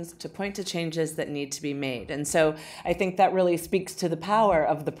violations, to point to changes that need to be made. And so I think that really speaks to the power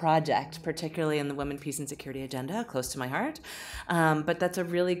of the project, particularly in the Women, Peace and Security agenda, close to my heart. But that's a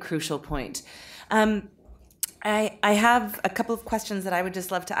really crucial point. I have a couple of questions that I would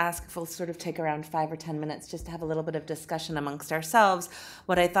just love to ask if we'll sort of take around 5 or 10 minutes just to have a little bit of discussion amongst ourselves.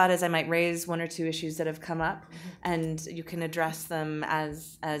 What I thought is I might raise 1 or 2 issues that have come up, and you can address them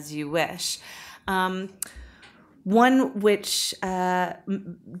as you wish. One which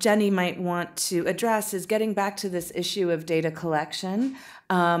Jenny might want to address is getting back to this issue of data collection,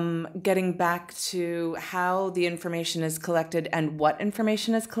 getting back to how the information is collected and what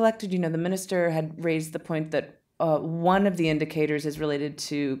information is collected. You know, the minister had raised the point that one of the indicators is related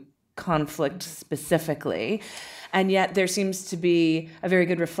to conflict specifically. And yet there seems to be a very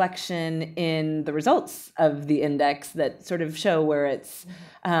good reflection in the results of the index that sort of show where it's,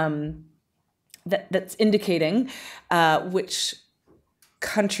 that's indicating which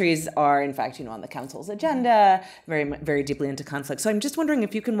countries are, in fact, on the Council's agenda, very deeply into conflict. So I'm just wondering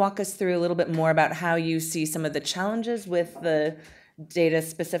if you can walk us through a little bit more about how you see some of the challenges with the data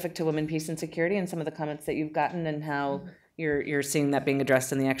specific to women, peace, and security, and some of the comments that you've gotten, and how you're seeing that being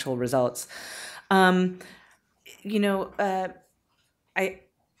addressed in the actual results.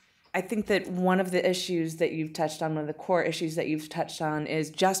 I think that one of the issues that you've touched on, one of the core issues that you've touched on, is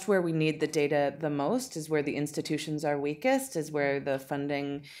just where we need the data the most, is where the institutions are weakest, is where the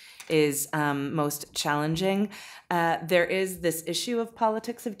funding is most challenging. There is this issue of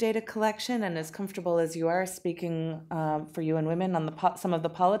politics of data collection, and as comfortable as you are speaking for UN Women on some of the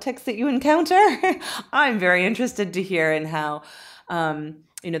politics that you encounter, I'm very interested to hear in how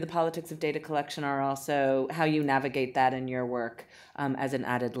the politics of data collection are also how you navigate that in your work as an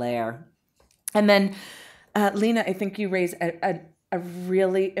added layer. And then, Lena, I think you raise a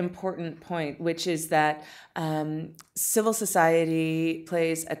really important point, which is that civil society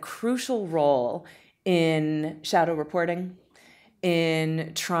plays a crucial role in shadow reporting,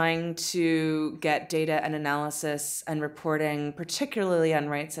 in trying to get data and analysis and reporting, particularly on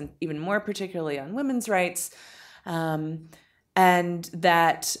rights and even more particularly on women's rights, and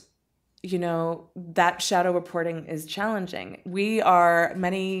that, that shadow reporting is challenging.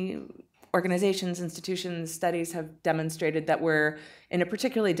 Many organizations, institutions, studies have demonstrated that we're in a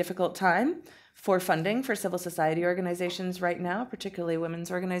particularly difficult time for funding for civil society organizations right now, particularly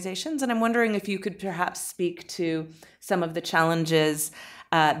women's organizations. And I'm wondering if you could perhaps speak to some of the challenges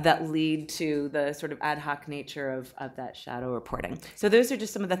that lead to the sort of ad hoc nature of that shadow reporting. So those are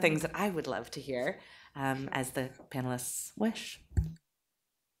just some of the things that I would love to hear as the panelists wish.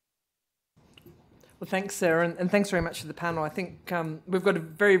 Well, thanks, Sarah, and thanks very much to the panel. I think we've got a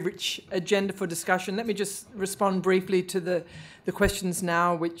very rich agenda for discussion. Let me just respond briefly to the questions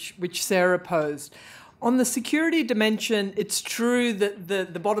now which Sarah posed. On the security dimension, it's true that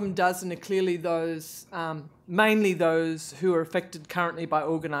the bottom dozen are clearly those, mainly those who are affected currently by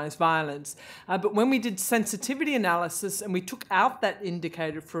organised violence. But when we did sensitivity analysis and we took out that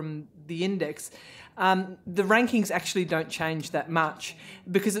indicator from the index, the rankings actually don't change that much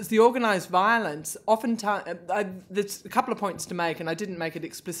because it's the organised violence. Oftentimes, there's a couple of points to make, and I didn't make it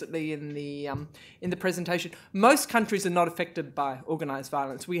explicitly in the presentation. Most countries are not affected by organised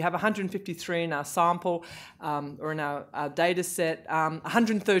violence. We have 153 in our sample or in our data set.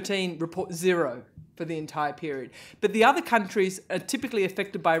 113 report 0 for the entire period. But the other countries are typically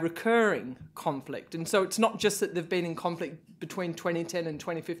affected by recurring conflict. And so it's not just that they've been in conflict between 2010 and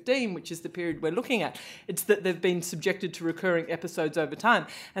 2015, which is the period we're looking at. It's that they've been subjected to recurring episodes over time.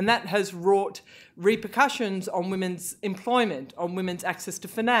 And that has wrought repercussions on women's employment, on women's access to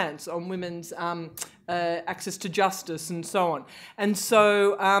finance, on women's access to justice, and so on. And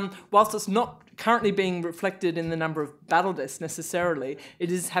so whilst it's not currently being reflected in the number of battle deaths necessarily,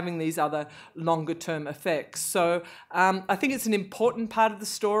 it is having these other longer term effects. So I think it's an important part of the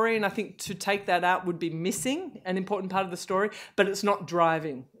story, and I think to take that out would be missing an important part of the story, but it's not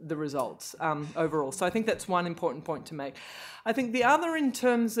driving the results overall. So I think that's one important point to make. I think the other, in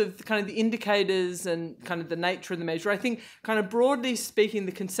terms of kind of the indicators and kind of the nature of the measure, I think kind of broadly speaking,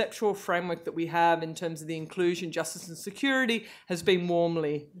 the conceptual framework that we have in terms of the inclusion, justice and security has been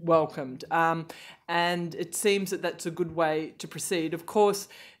warmly welcomed. And it seems that that's a good way to proceed. Of course,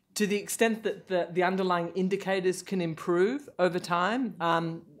 to the extent that the underlying indicators can improve over time,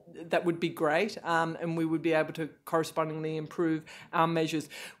 that would be great, and we would be able to correspondingly improve our measures.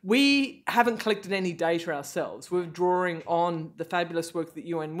 We haven't collected any data ourselves. We're drawing on the fabulous work that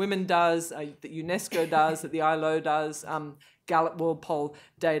UN Women does, that UNESCO does, that the ILO does, Gallup World Poll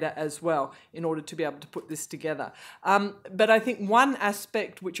data as well, in order to be able to put this together. But I think one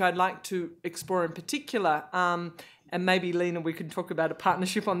aspect which I'd like to explore in particular, and maybe, Lena, we can talk about a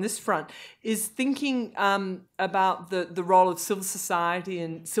partnership on this front, is thinking about the role of civil society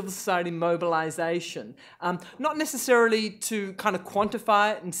and civil society mobilisation. Not necessarily to kind of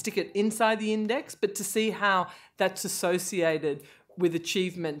quantify it and stick it inside the index, but to see how that's associated with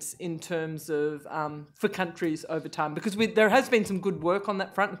achievements in terms of for countries over time, because there has been some good work on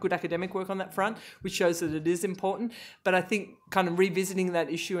that front, good academic work on that front, which shows that it is important. But I think kind of revisiting that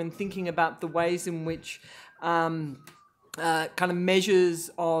issue and thinking about the ways in which kind of measures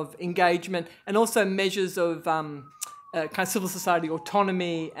of engagement and also measures of kind of civil society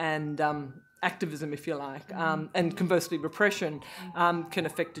autonomy and activism, if you like, and conversely repression can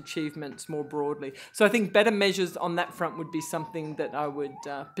affect achievements more broadly. So I think better measures on that front would be something that I would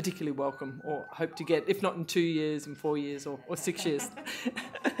particularly welcome or hope to get, if not in 2 years, in 4 years or 6 years.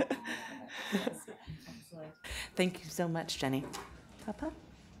 Thank you so much, Jenny. Papa?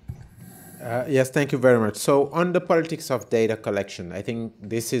 Yes, thank you very much. So on the politics of data collection, I think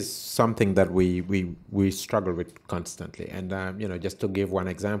this is something that we struggle with constantly. And you know, just to give one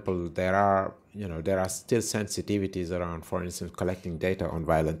example, there are still sensitivities around, for instance, collecting data on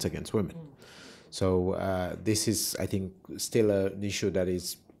violence against women. So this is, I think, still an issue that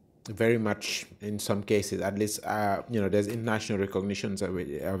is very much, in some cases, at least, you know, there's international recognitions of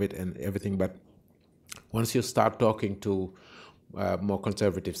it and everything. But once you start talking to more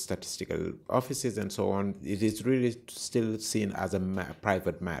conservative statistical offices and so on, it is really still seen as a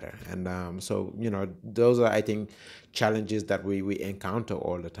private matter. And so, you know, those are, I think, challenges that we encounter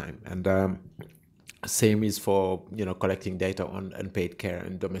all the time. And same is for, you know, collecting data on unpaid care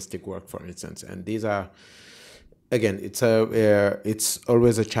and domestic work, for instance. And these are, again, it's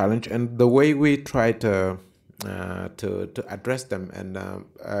always a challenge. And the way we try to address them and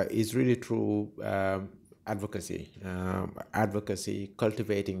is really through advocacy,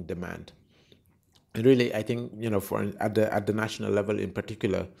 cultivating demand. And really, I think, you know, at the national level in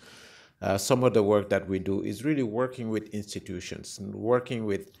particular, some of the work that we do is really working with institutions, and working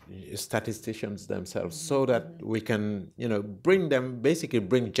with statisticians themselves, so that we can, you know, bring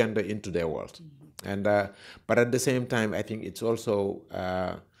gender into their world. And but at the same time, I think it's also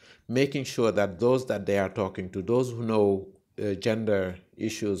making sure that those that they are talking to, those who know gender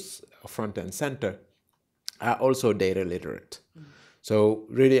issues front and center, are also data literate. So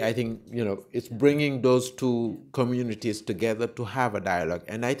really, I think, you know, it's bringing those two communities together to have a dialogue.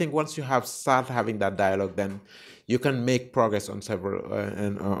 And I think once you start having that dialogue, then you can make progress on several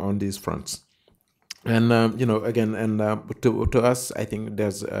on these fronts. And you know, again, and to us, I think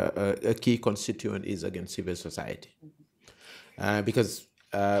there's a key constituent is, again, civil society, because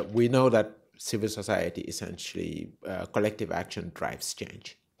we know that civil society essentially collective action drives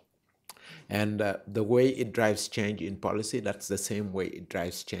change. And the way it drives change in policy, that's the same way it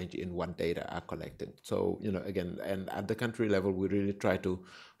drives change in what data are collected. So, you know, again, and at the country level, we really try to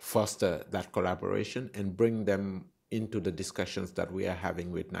foster that collaboration and bring them into the discussions that we are having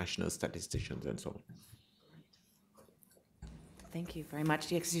with national statisticians and so on. Thank you very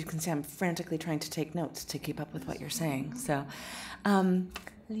much. Yes, you can see I'm frantically trying to take notes to keep up with what you're saying. So,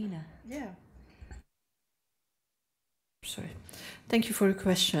 Lena. Yeah. Sorry. Thank you for your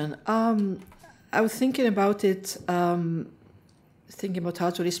question. I was thinking about it, thinking about how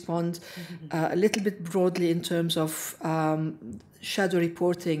to respond a little bit broadly in terms of shadow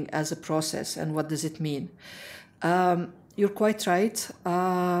reporting as a process and what does it mean. You're quite right.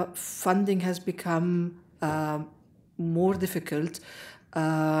 Funding has become more difficult,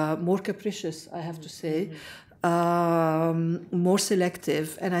 more capricious, I have to say, more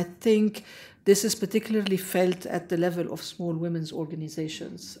selective. And I think this is particularly felt at the level of small women's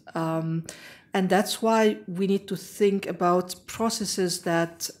organizations. And that's why we need to think about processes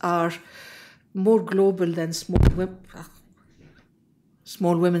that are more global than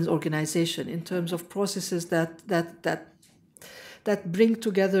small women's organization, in terms of processes that bring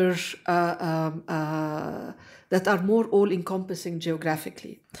together, that are more all-encompassing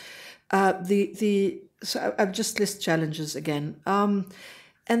geographically. So I'll just list challenges again.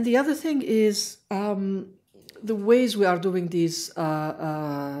 And the other thing is the ways we are doing these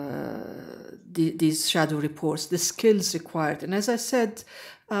shadow reports, the skills required. And as I said,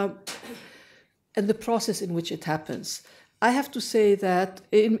 and the process in which it happens. I have to say that,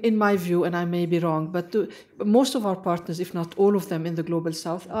 in my view, and I may be wrong, but most of our partners, if not all of them in the Global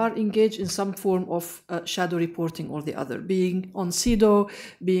South, are engaged in some form of shadow reporting or the other, being on CEDAW,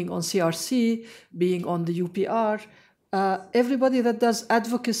 being on CRC, being on the UPR. Everybody that does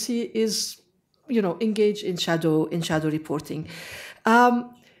advocacy is, you know, engaged in shadow reporting.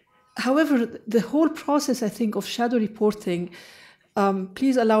 However, the whole process, I think, of shadow reporting,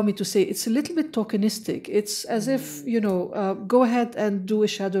 please allow me to say, it's a little bit tokenistic. It's as if, you know, go ahead and do a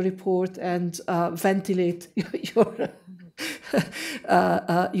shadow report and ventilate your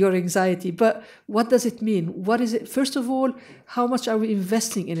anxiety. But what does it mean? What is it? First of all, how much are we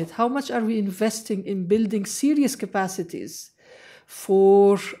investing in it? How much are we investing in building serious capacities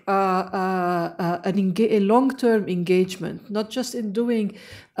for a long-term engagement, not just in doing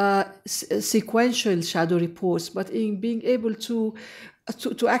sequential shadow reports, but in being able to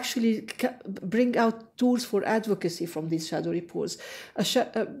to actually bring out tools for advocacy from these shadow reports.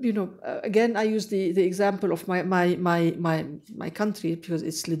 Again, I use the example of my country because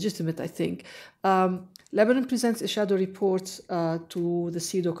it's legitimate, I think. Lebanon presents a shadow report to the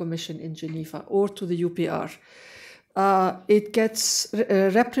CEDAW Commission in Geneva or to the UPR. It gets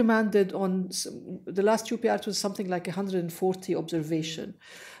reprimanded on the last UPR was something like 140 observation.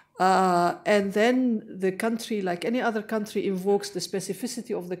 And then the country, like any other country, invokes the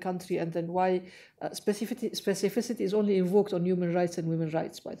specificity of the country, and then why specificity is only invoked on human rights and women's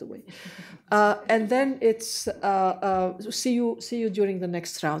rights, by the way. And then it's see you during the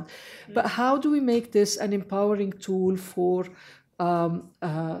next round. But how do we make this an empowering tool for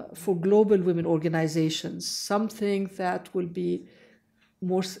global women organizations? Something that will be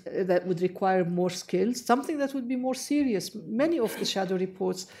that would require more skills, something that would be more serious. Many of the shadow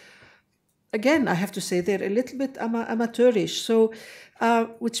reports, again, I have to say, they're a little bit amateurish. So,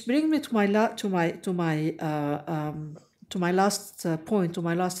 which brings me to my last point, to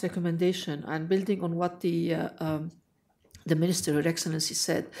my last recommendation, and building on what the Minister, Her Excellency,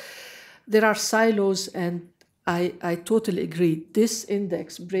 said. There are silos, and I totally agree. This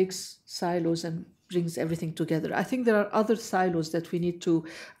index breaks silos and brings everything together. I think there are other silos that we need to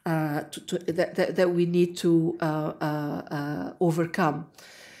overcome.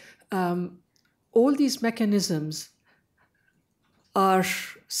 All these mechanisms are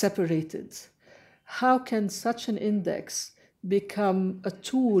separated. How can such an index become a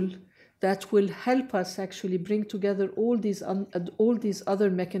tool that will help us actually bring together all these other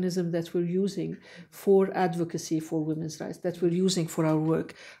mechanisms that we're using for advocacy for women's rights, that we're using for our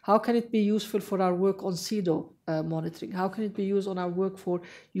work? How can it be useful for our work on CEDAW monitoring? How can it be used on our work for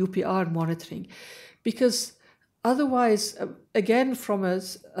UPR monitoring? Because otherwise, again, from a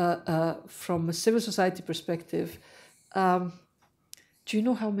civil society perspective, do you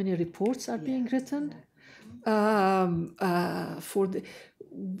know how many reports are being written for the?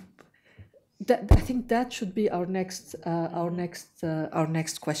 I think that should be our next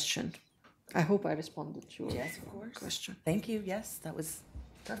question. I hope I responded to your question. Thank you. Yes, that was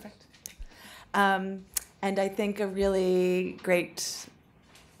perfect. And I think a really great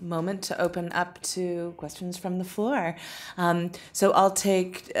moment to open up to questions from the floor. So I'll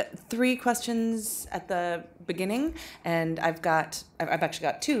take 3 questions at the beginning, and I've actually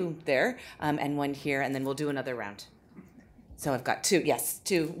got 2 there, and 1 here, and then we'll do another round. So I've got 2, yes,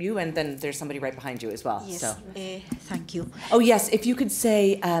 2, you, and then there's somebody right behind you as well. Yes, so. Thank you. Oh, yes, if you could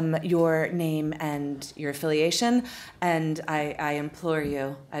say your name and your affiliation, and I implore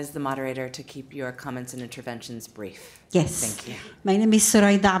you, as the moderator, to keep your comments and interventions brief. Yes. Thank you. My name is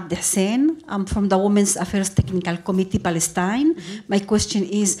Soraida Abd Hussein. I'm from the Women's Affairs Technical Committee, Palestine. My question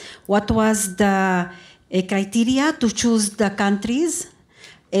is, what was the criteria to choose the countries,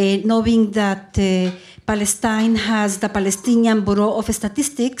 knowing that Palestine has the Palestinian Bureau of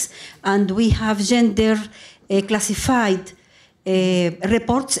Statistics, and we have gender classified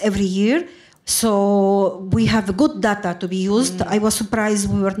reports every year. So we have good data to be used. I was surprised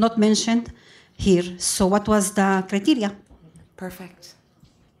we were not mentioned here. So what was the criteria? Perfect.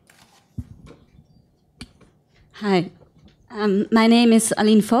 Hi. My name is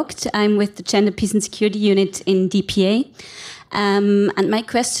Aline Vogt. I'm with the Gender, Peace and Security Unit in DPA. And my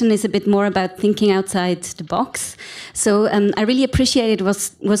question is a bit more about thinking outside the box. So I really appreciated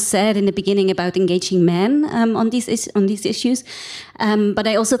what was said in the beginning about engaging men on these issues. But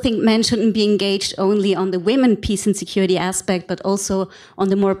I also think men shouldn't be engaged only on the women peace and security aspect, but also on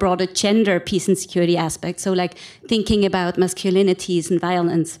the more broader gender peace and security aspect. So like thinking about masculinities and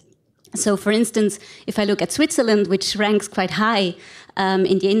violence. So for instance, if I look at Switzerland, which ranks quite high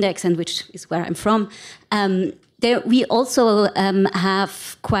in the index and which is where I'm from, we also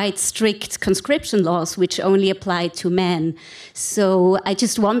have quite strict conscription laws which only apply to men. So I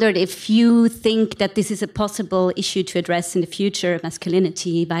just wondered if you think that this is a possible issue to address in the future,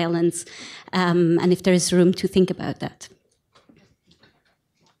 masculinity, violence, and if there is room to think about that.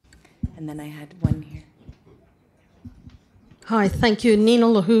 And then I had 1 here. Hi, thank you. Nina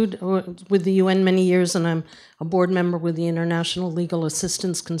Lahoud, with the UN many years, and I'm a board member with the International Legal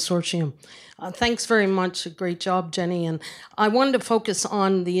Assistance Consortium. Thanks very much. Great job, Jenny. And I wanted to focus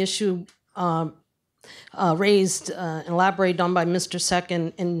on the issue raised and elaborated on by Mr. Seck.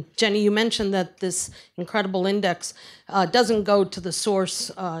 And Jenny, you mentioned that this incredible index doesn't go to the source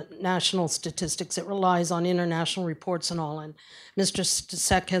national statistics. It relies on international reports and all. And Mr.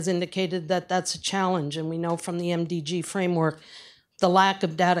 Seck has indicated that that's a challenge. And we know from the MDG framework, the lack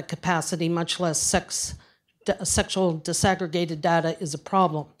of data capacity, much less sexual disaggregated data, is a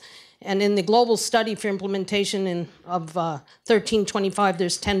problem. And in the global study for implementation of 1325,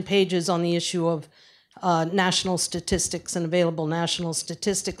 there's 10 pages on the issue of national statistics and available national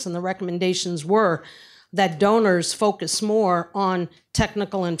statistics. And the recommendations were that donors focus more on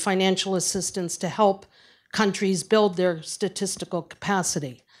technical and financial assistance to help countries build their statistical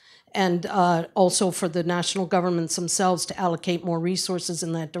capacity, and also for the national governments themselves to allocate more resources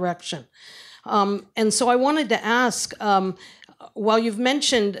in that direction. And so I wanted to ask, while you've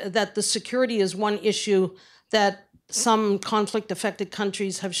mentioned that the security is one issue that some conflict-affected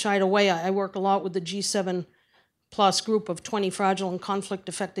countries have shied away, I work a lot with the G7 plus group of 20 fragile and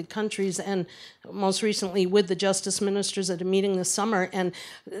conflict-affected countries, and most recently with the justice ministers at a meeting this summer, and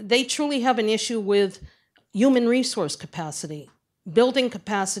they truly have an issue with human resource capacity, building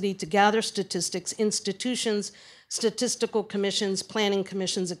capacity to gather statistics, institutions, statistical commissions, planning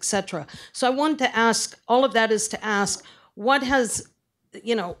commissions, etc. So I wanted to ask, all of that is to ask, what has,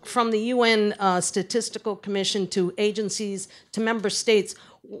 from the UN Statistical Commission to agencies to member states,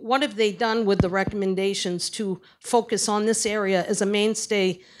 what have they done with the recommendations to focus on this area as a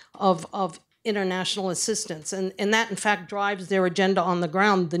mainstay of international assistance? And that, in fact, drives their agenda on the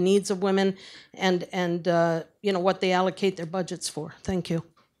ground, the needs of women and what they allocate their budgets for. Thank you.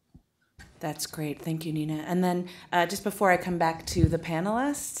 That's great. Thank you, Nina. And then just before I come back to the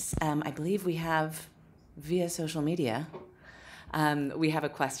panelists, I believe we have, via social media, we have a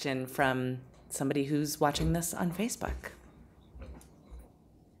question from somebody who's watching this on Facebook.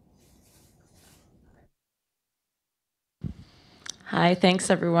 Hi, thanks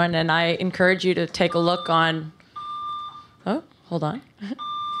everyone, and I encourage you to take a look on, oh, hold on.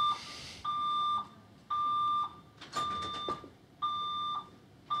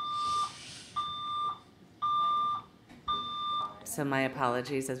 So my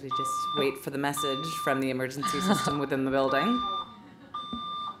apologies as we just wait for the message from the emergency system within the building.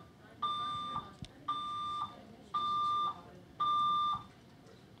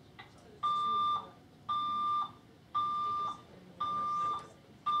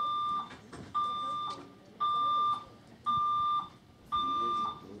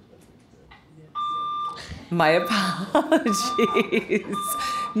 My apologies.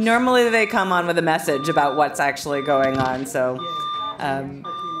 Normally they come on with a message about what's actually going on, so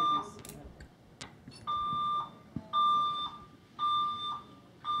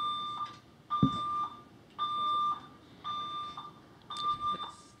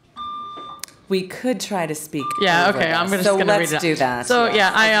we could try to speak. Yeah, okay, I'm just going to read it. So let's do that. So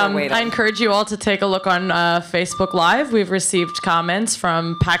yeah, I encourage you all to take a look on Facebook Live. We've received comments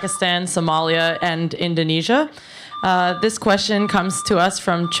from Pakistan, Somalia, and Indonesia. This question comes to us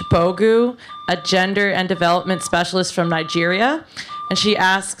from Chipogu, a gender and development specialist from Nigeria. And she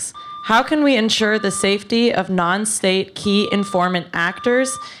asks, how can we ensure the safety of non-state key informant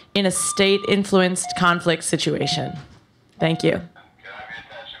actors in a state-influenced conflict situation? Thank you.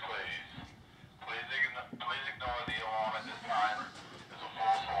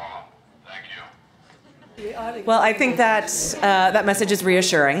 Well, I think that that message is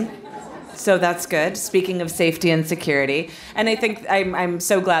reassuring. So that's good. Speaking of safety and security, and I think I'm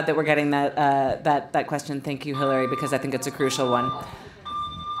so glad that we're getting that question. Thank you, Hillary, because I think it's a crucial one.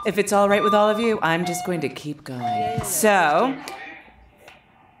 If it's all right with all of you, I'm just going to keep going. So.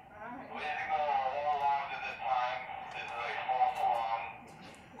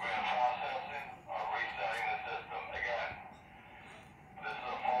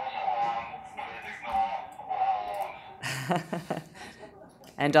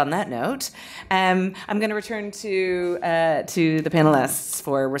 And on that note, I'm going to return to the panelists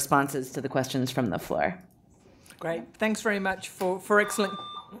for responses to the questions from the floor. Great. Thanks very much for excellent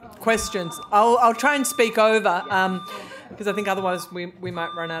questions. I'll try and speak over because I think otherwise we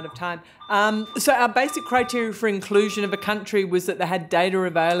might run out of time. So our basic criteria for inclusion of a country was that they had data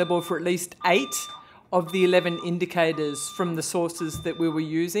available for at least 8 of the 11 indicators from the sources that we were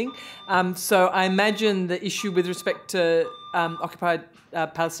using. So I imagine the issue with respect to occupied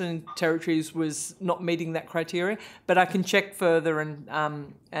Palestinian territories was not meeting that criteria, but I can check further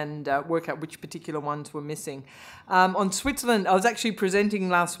and work out which particular ones were missing. On Switzerland, I was actually presenting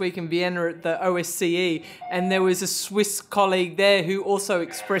last week in Vienna at the OSCE, and there was a Swiss colleague there who also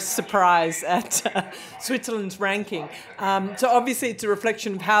expressed surprise at Switzerland's ranking. So obviously it's a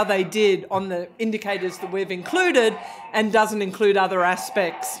reflection of how they did on the indicators that we've included, and doesn't include other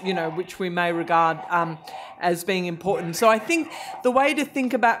aspects, which we may regard as being important. So I think the way to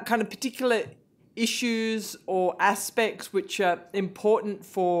think about kind of particular issues or aspects which are important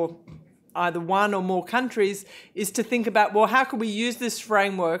for either one or more countries, is to think about, well, how can we use this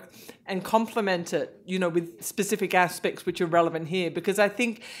framework and complement it, with specific aspects which are relevant here? Because I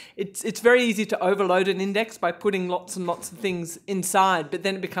think it's very easy to overload an index by putting lots and lots of things inside, but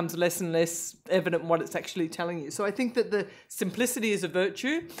then it becomes less and less evident what it's actually telling you. So I think that the simplicity is a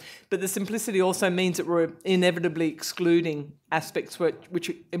virtue, but the simplicity also means that we're inevitably excluding aspects which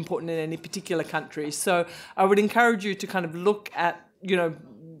are important in any particular country. So I would encourage you to kind of look at,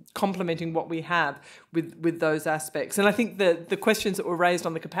 complementing what we have with those aspects. And I think the questions that were raised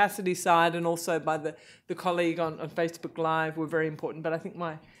on the capacity side and also by the colleague on Facebook Live were very important, but I think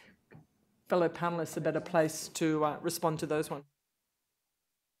my fellow panelists are better placed to respond to those ones.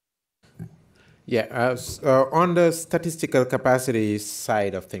 Yeah, on the statistical capacity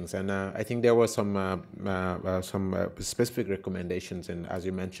side of things, and I think there were some specific recommendations, as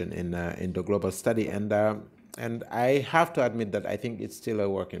you mentioned, in the global study, and I have to admit that I think it's still a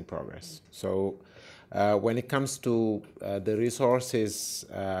work in progress. So when it comes to the resources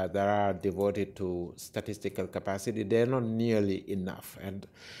that are devoted to statistical capacity, they're not nearly enough. And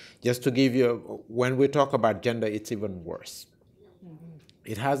just to give you, when we talk about gender, it's even worse.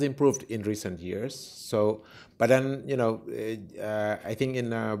 It has improved in recent years. So, but then, I think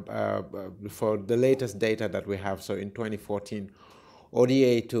for the latest data that we have, so in 2014,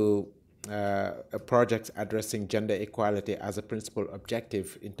 ODA to projects addressing gender equality as a principal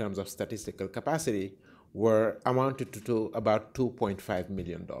objective in terms of statistical capacity were amounted to about $2.5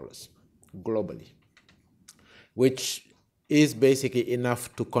 million globally, which is basically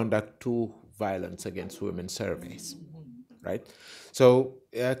enough to conduct 2 violence against women surveys, right? So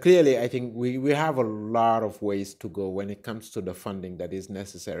clearly, I think we have a lot of ways to go when it comes to the funding that is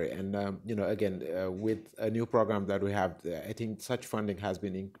necessary. And, again, with a new program that we have, I think such funding has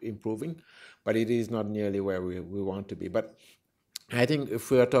been improving, but it is not nearly where we want to be. But I think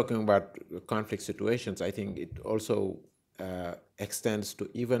if we are talking about conflict situations, I think it also extends to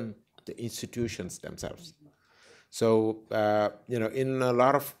even the institutions themselves. So, in a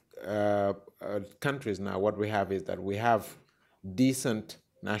lot of countries now, what we have is that we have decent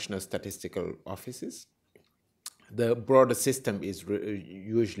national statistical offices. The broader system is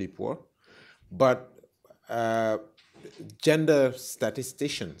usually poor, but gender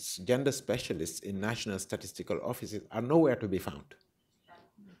statisticians, gender specialists in national statistical offices are nowhere to be found.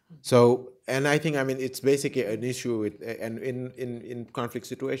 So, and I think, it's basically an issue with, and in conflict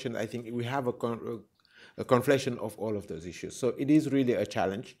situations, I think we have a conflation of all of those issues. So it is really a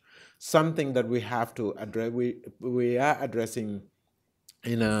challenge, something that we have to address. We are addressing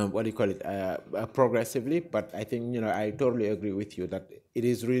in a, progressively, but I think, I totally agree with you that it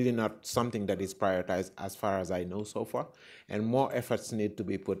is really not something that is prioritized as far as I know so far, and more efforts need to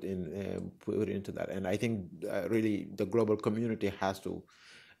be put into that. And I think really the global community has to,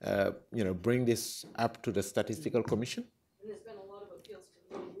 bring this up to the Statistical Commission. And there's been a lot of appeals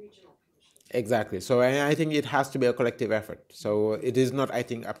to the regional commission. Exactly. So I think it has to be a collective effort. So it is not, I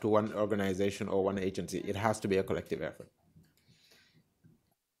think, up to one organization or one agency. It has to be a collective effort.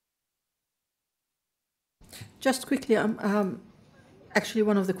 Just quickly, actually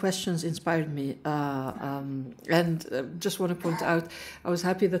one of the questions inspired me, and just want to point out, I was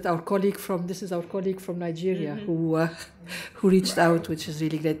happy that this is our colleague from Nigeria who reached out, which is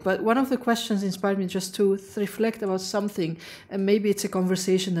really great. But one of the questions inspired me just to reflect about something, and maybe it's a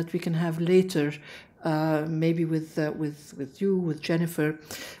conversation that we can have later, maybe with you, with Jennifer.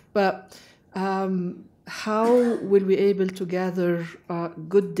 But how will we be able to gather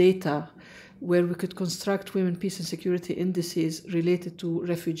good data where we could construct women, peace and security indices related to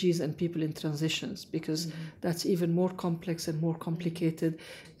refugees and people in transitions, because that's even more complex and more complicated.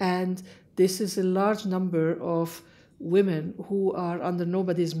 And this is a large number of women who are under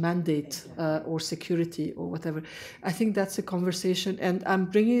nobody's mandate or security or whatever. I think that's a conversation, and I'm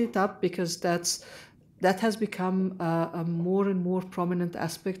bringing it up because that has become a more and more prominent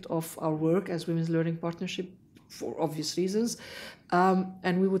aspect of our work as Women's Learning Partnership, for obvious reasons.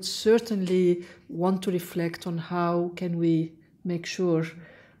 And we would certainly want to reflect on how can we make sure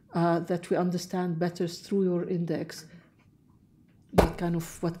that we understand better through your index what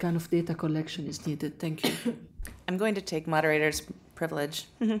kind of data collection is needed. Thank you. I'm going to take moderator's privilege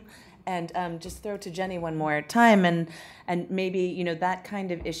and just throw to Jenny one more time, and maybe that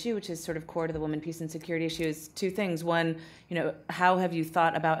kind of issue, which is sort of core to the women, peace and security issue, is 2 things. One, how have you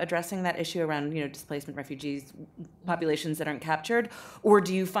thought about addressing that issue around displacement, refugees, populations that aren't captured, or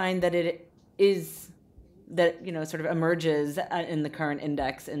do you find that it is that sort of emerges in the current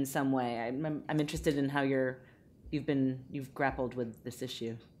index in some way? I'm interested in how you've grappled with this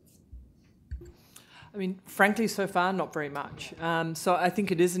issue. I mean, frankly, so far, not very much. So I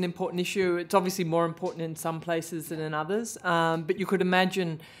think it is an important issue. It's obviously more important in some places than in others. But you could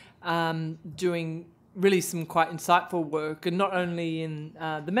imagine doing really some quite insightful work, and not only in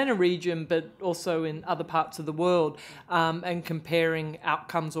the MENA region, but also in other parts of the world, and comparing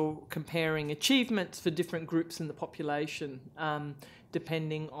outcomes or comparing achievements for different groups in the population,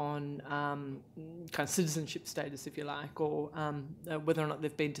 depending on kind of citizenship status, if you like, or whether or not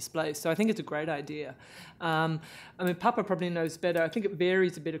they've been displaced. So I think it's a great idea. I mean, Papa probably knows better. I think it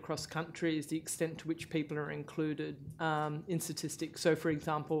varies a bit across countries, the extent to which people are included in statistics. So, for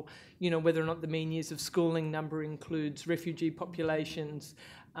example, you know, whether or not the mean years of schooling number includes refugee populations.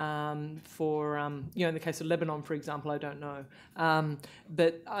 For, you know, in the case of Lebanon, for example, I don't know.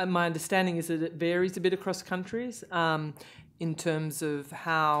 But my understanding is that it varies a bit across countries. In terms of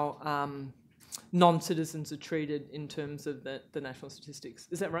how non-citizens are treated in terms of the national statistics.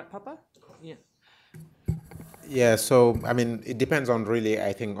 Is that right, Papa? Yeah. Yeah, so, I mean, it depends on really,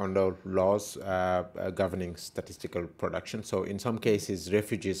 I think, on the laws governing statistical production. So in some cases,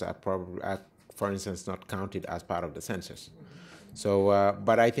 refugees are probably, for instance, not counted as part of the census. So,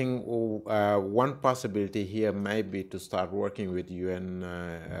 but I think one possibility here might be to start working with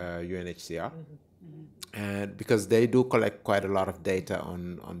UNHCR. And because they do collect quite a lot of data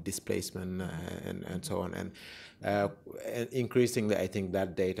on displacement and so on, and increasingly, I think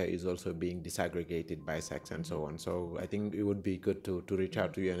that data is also being disaggregated by sex and so on. So I think it would be good to reach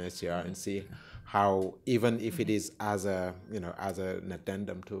out to UNHCR and see how, even if it is as a, you know, as an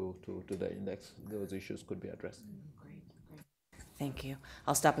addendum to the index, those issues could be addressed. Great. Thank you.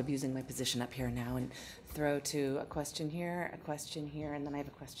 I'll stop abusing my position up here now and throw to a question here, and then I have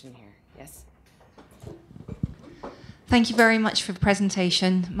a question here. Yes. Thank you very much for the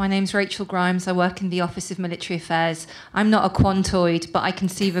presentation. My name's Rachel Grimes. I work in the Office of Military Affairs. I'm not a quantoid, but I can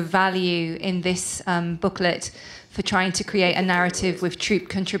see the value in this booklet for trying to create a narrative with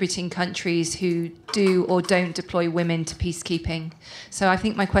troop-contributing countries who do or don't deploy women to peacekeeping. So I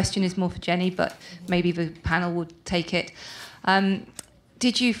think my question is more for Jenny, but maybe the panel will take it.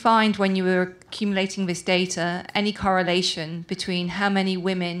 Did you find, when you were accumulating this data, any correlation between how many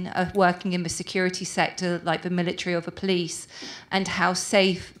women are working in the security sector, like the military or the police, and how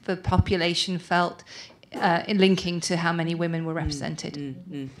safe the population felt in linking to how many women were represented?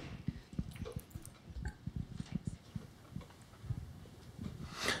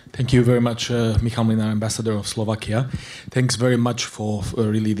 Thank you very much, Michal Mlinar, Ambassador of Slovakia. Thanks very much for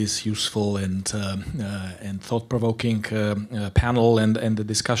really this useful and thought-provoking panel and the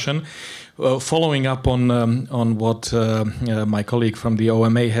discussion. Following up on what my colleague from the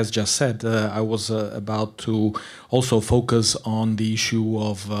OMA has just said, I was about to also focus on the issue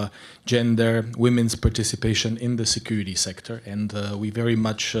of gender, women's participation in the security sector, and we very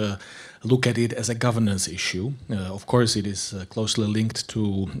much look at it as a governance issue. Of course, it is closely linked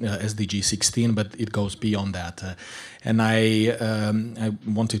to SDG 16, but it goes beyond that. And I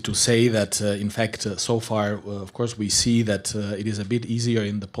wanted to say that, in fact, so far, of course, we see that it is a bit easier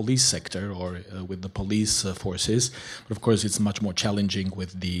in the police sector or with the police forces. But of course, it's much more challenging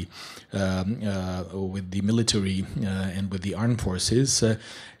with the military and with the armed forces.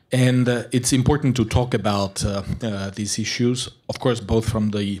 And it's important to talk about these issues, of course, both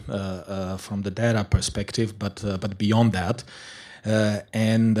from the data perspective, but beyond that.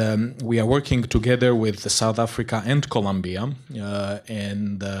 And we are working together with South Africa and Colombia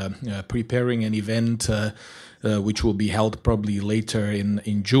and preparing an event which will be held probably later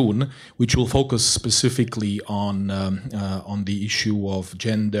in June, which will focus specifically on the issue of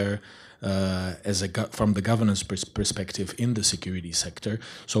gender from the governance perspective in the security sector.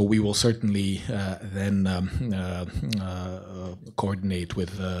 So we will certainly then coordinate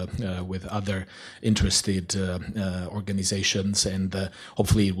with other interested organizations, and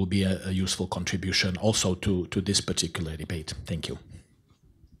hopefully it will be a useful contribution also to this particular debate. Thank you.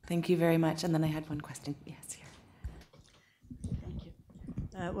 Thank you very much. And then I had one question. Yes, here.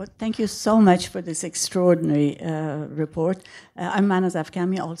 Well, thank you so much for this extraordinary report. I'm Manaz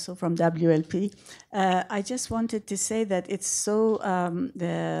Afkami, also from WLP. I just wanted to say that it's so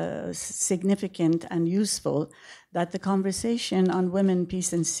significant and useful that the conversation on women,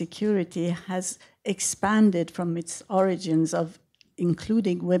 peace, and security has expanded from its origins of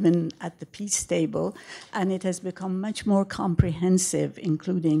including women at the peace table, and it has become much more comprehensive,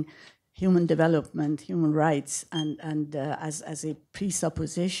 including human development, human rights, and as a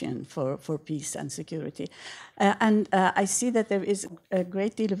presupposition for peace and security. And I see that there is a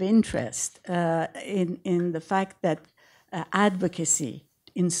great deal of interest in the fact that advocacy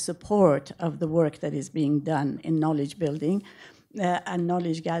in support of the work that is being done in knowledge building and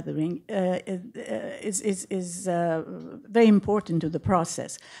knowledge gathering is very important to the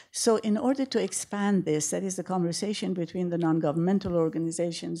process. So in order to expand this, that is the conversation between the non-governmental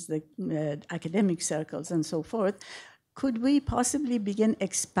organizations, the academic circles, and so forth, could we possibly begin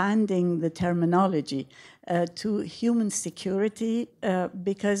expanding the terminology to human security?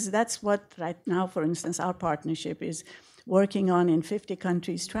 Because that's what right now, for instance, our partnership is working on in 50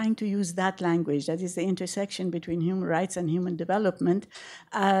 countries, trying to use that language, that is the intersection between human rights and human development,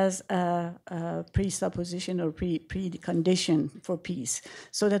 as a presupposition or precondition for peace,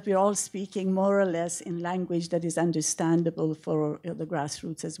 so that we're all speaking more or less in language that is understandable for the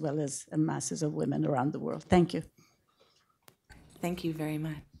grassroots as well as masses of women around the world. Thank you. Thank you very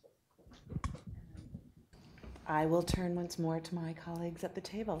much. I will turn once more to my colleagues at the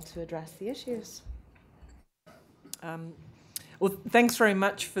table to address the issues. Well, thanks very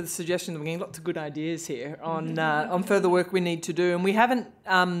much for the suggestions. We're getting lots of good ideas here on further work we need to do. And we haven't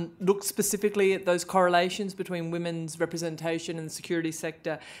looked specifically at those correlations between women's representation in the security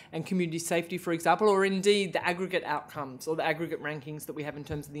sector and community safety, for example, or indeed the aggregate outcomes or the aggregate rankings that we have in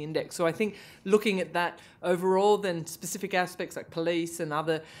terms of the index. So I think looking at that overall, then specific aspects like police and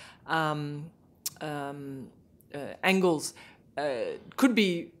other angles could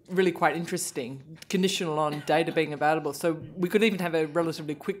be really quite interesting, conditional on data being available. So we could even have a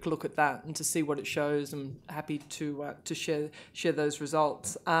relatively quick look at that and to see what it shows. I'm happy to share those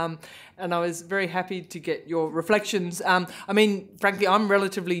results. And I was very happy to get your reflections. I mean, frankly, I'm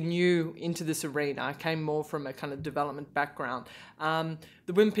relatively new into this arena. I came more from a kind of development background. The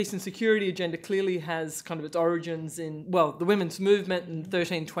Women, Peace and Security agenda clearly has kind of its origins in, well, the women's movement in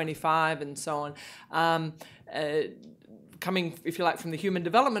 1325 and so on. Coming, if you like, from the Human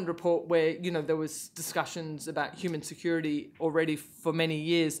Development Report, where there was discussions about human security already for many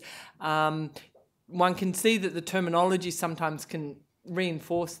years, one can see that the terminology sometimes can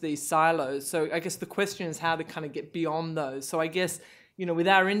reinforce these silos. So I guess the question is how to kind of get beyond those. So I guess with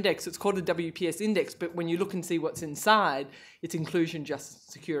our index, it's called a WPS index, but when you look and see what's inside, it's inclusion, justice,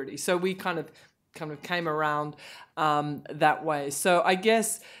 security. So we kind of came around that way. So I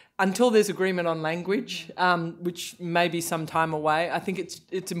guess, until there's agreement on language, which may be some time away, I think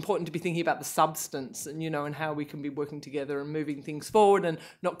it's important to be thinking about the substance and and how we can be working together and moving things forward and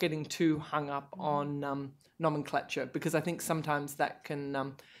not getting too hung up on nomenclature, because I think sometimes that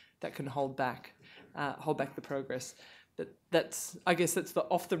can hold back the progress. I guess that's the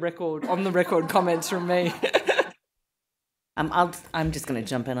on the record comments from me. I'm just going to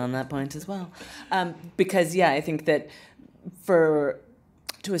jump in on that point as well, because I think that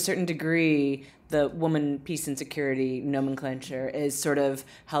to a certain degree, the woman, peace and security nomenclature is sort of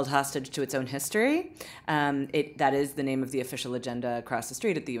held hostage to its own history. That is the name of the official agenda across the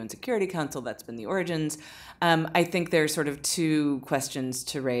street at the UN Security Council. That's been the origins. I think there are sort of two questions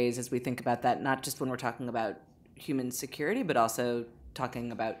to raise as we think about that, not just when we're talking about human security, but also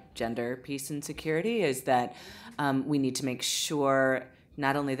talking about gender, peace and security, is that we need to make sure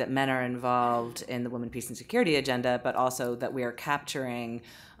not only that men are involved in the Women, Peace and Security agenda, but also that we are capturing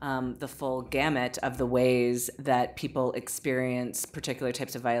the full gamut of the ways that people experience particular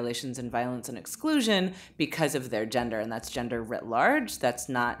types of violations and violence and exclusion because of their gender. And that's gender writ large. That's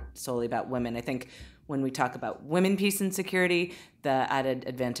not solely about women. I think when we talk about women, peace and security, the added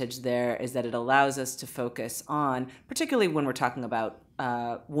advantage there is that it allows us to focus on, particularly when we're talking about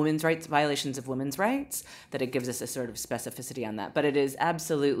women's rights, violations of women's rights, that it gives us a sort of specificity on that. But it is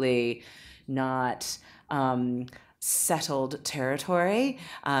absolutely not settled territory.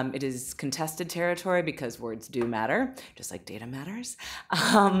 It is contested territory because words do matter, just like data matters.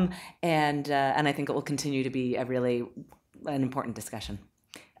 And I think it will continue to be an important discussion.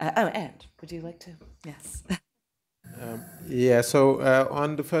 Ed, would you like to? Yes. So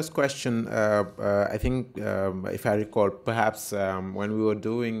on the first question, I think, if I recall, perhaps when we were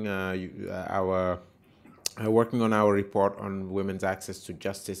doing working on our report on women's access to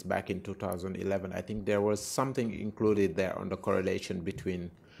justice back in 2011, I think there was something included there on the correlation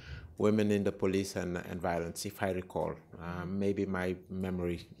between women in the police and violence, if I recall. Maybe my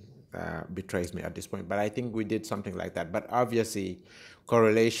memory betrays me at this point, but I think we did something like that. But obviously,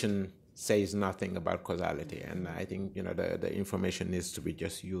 correlation says nothing about causality, and I think the information needs to be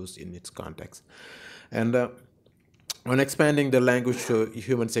just used in its context. And on expanding the language to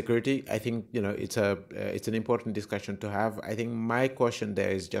human security, I think it's an important discussion to have. I think my question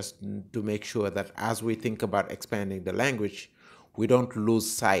there is just to make sure that as we think about expanding the language, we don't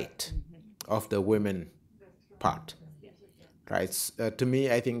lose sight of the women part. Right. To me,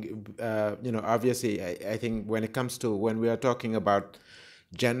 I think obviously, I think when we are talking about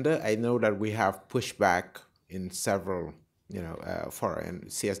gender, I know that we have pushback in several for, and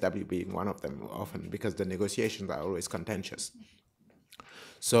CSW being one of them often, because the negotiations are always contentious.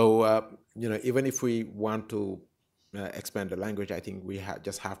 So, even if we want to expand the language, I think we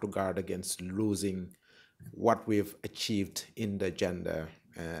just have to guard against losing what we've achieved in the gender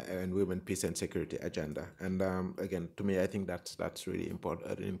and women, peace and security agenda. And again, to me, I think that's really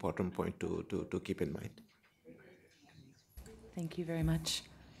important, an important point to keep in mind. Thank you very much.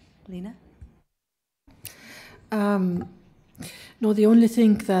 Lena? No, the only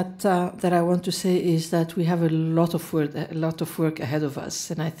thing that I want to say is that we have a lot of work ahead of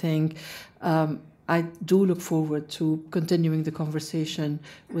us, and I think I do look forward to continuing the conversation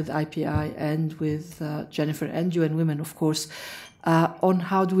with IPI and with Jennifer and UN Women, of course, on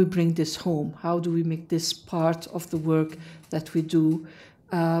how do we bring this home, how do we make this part of the work that we do,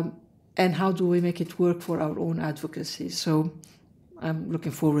 and how do we make it work for our own advocacy. So I'm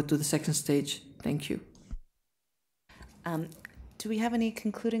looking forward to the second stage. Thank you. Do we have any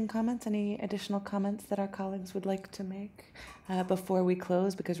concluding comments, any additional comments that our colleagues would like to make before we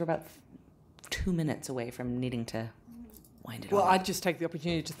close? Because we're about 2 minutes away from needing to wind it Well, all. I'd just take the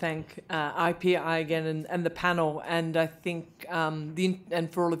opportunity to thank IPI again and the panel, and I think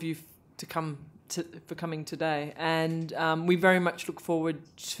and for all of you for coming today. And we very much look forward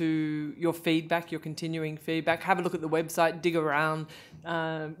to your feedback, your continuing feedback. Have a look at the website, dig around.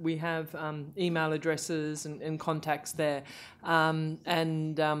 We have email addresses and contacts there. And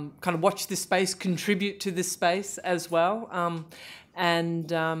kind of watch this space, contribute to this space as well.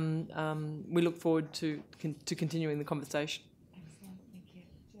 We look forward to continuing the conversation. Excellent, thank you.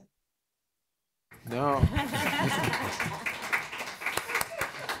 No.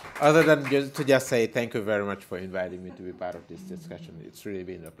 Other than just say thank you very much for inviting me to be part of this discussion. It's really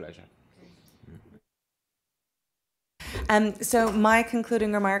been a pleasure. So my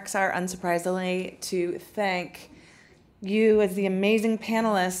concluding remarks are, unsurprisingly, to thank you as the amazing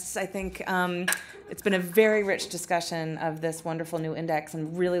panelists. I think it's been a very rich discussion of this wonderful new index.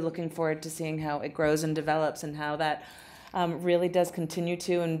 I'm really looking forward to seeing how it grows and develops and how that really does continue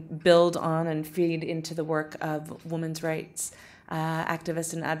to and build on and feed into the work of women's rights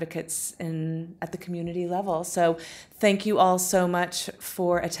activists and advocates at the community level. So thank you all so much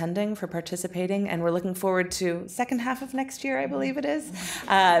for attending, for participating, and we're looking forward to second half of next year, I believe it is,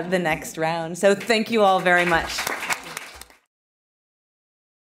 the next round. So thank you all very much.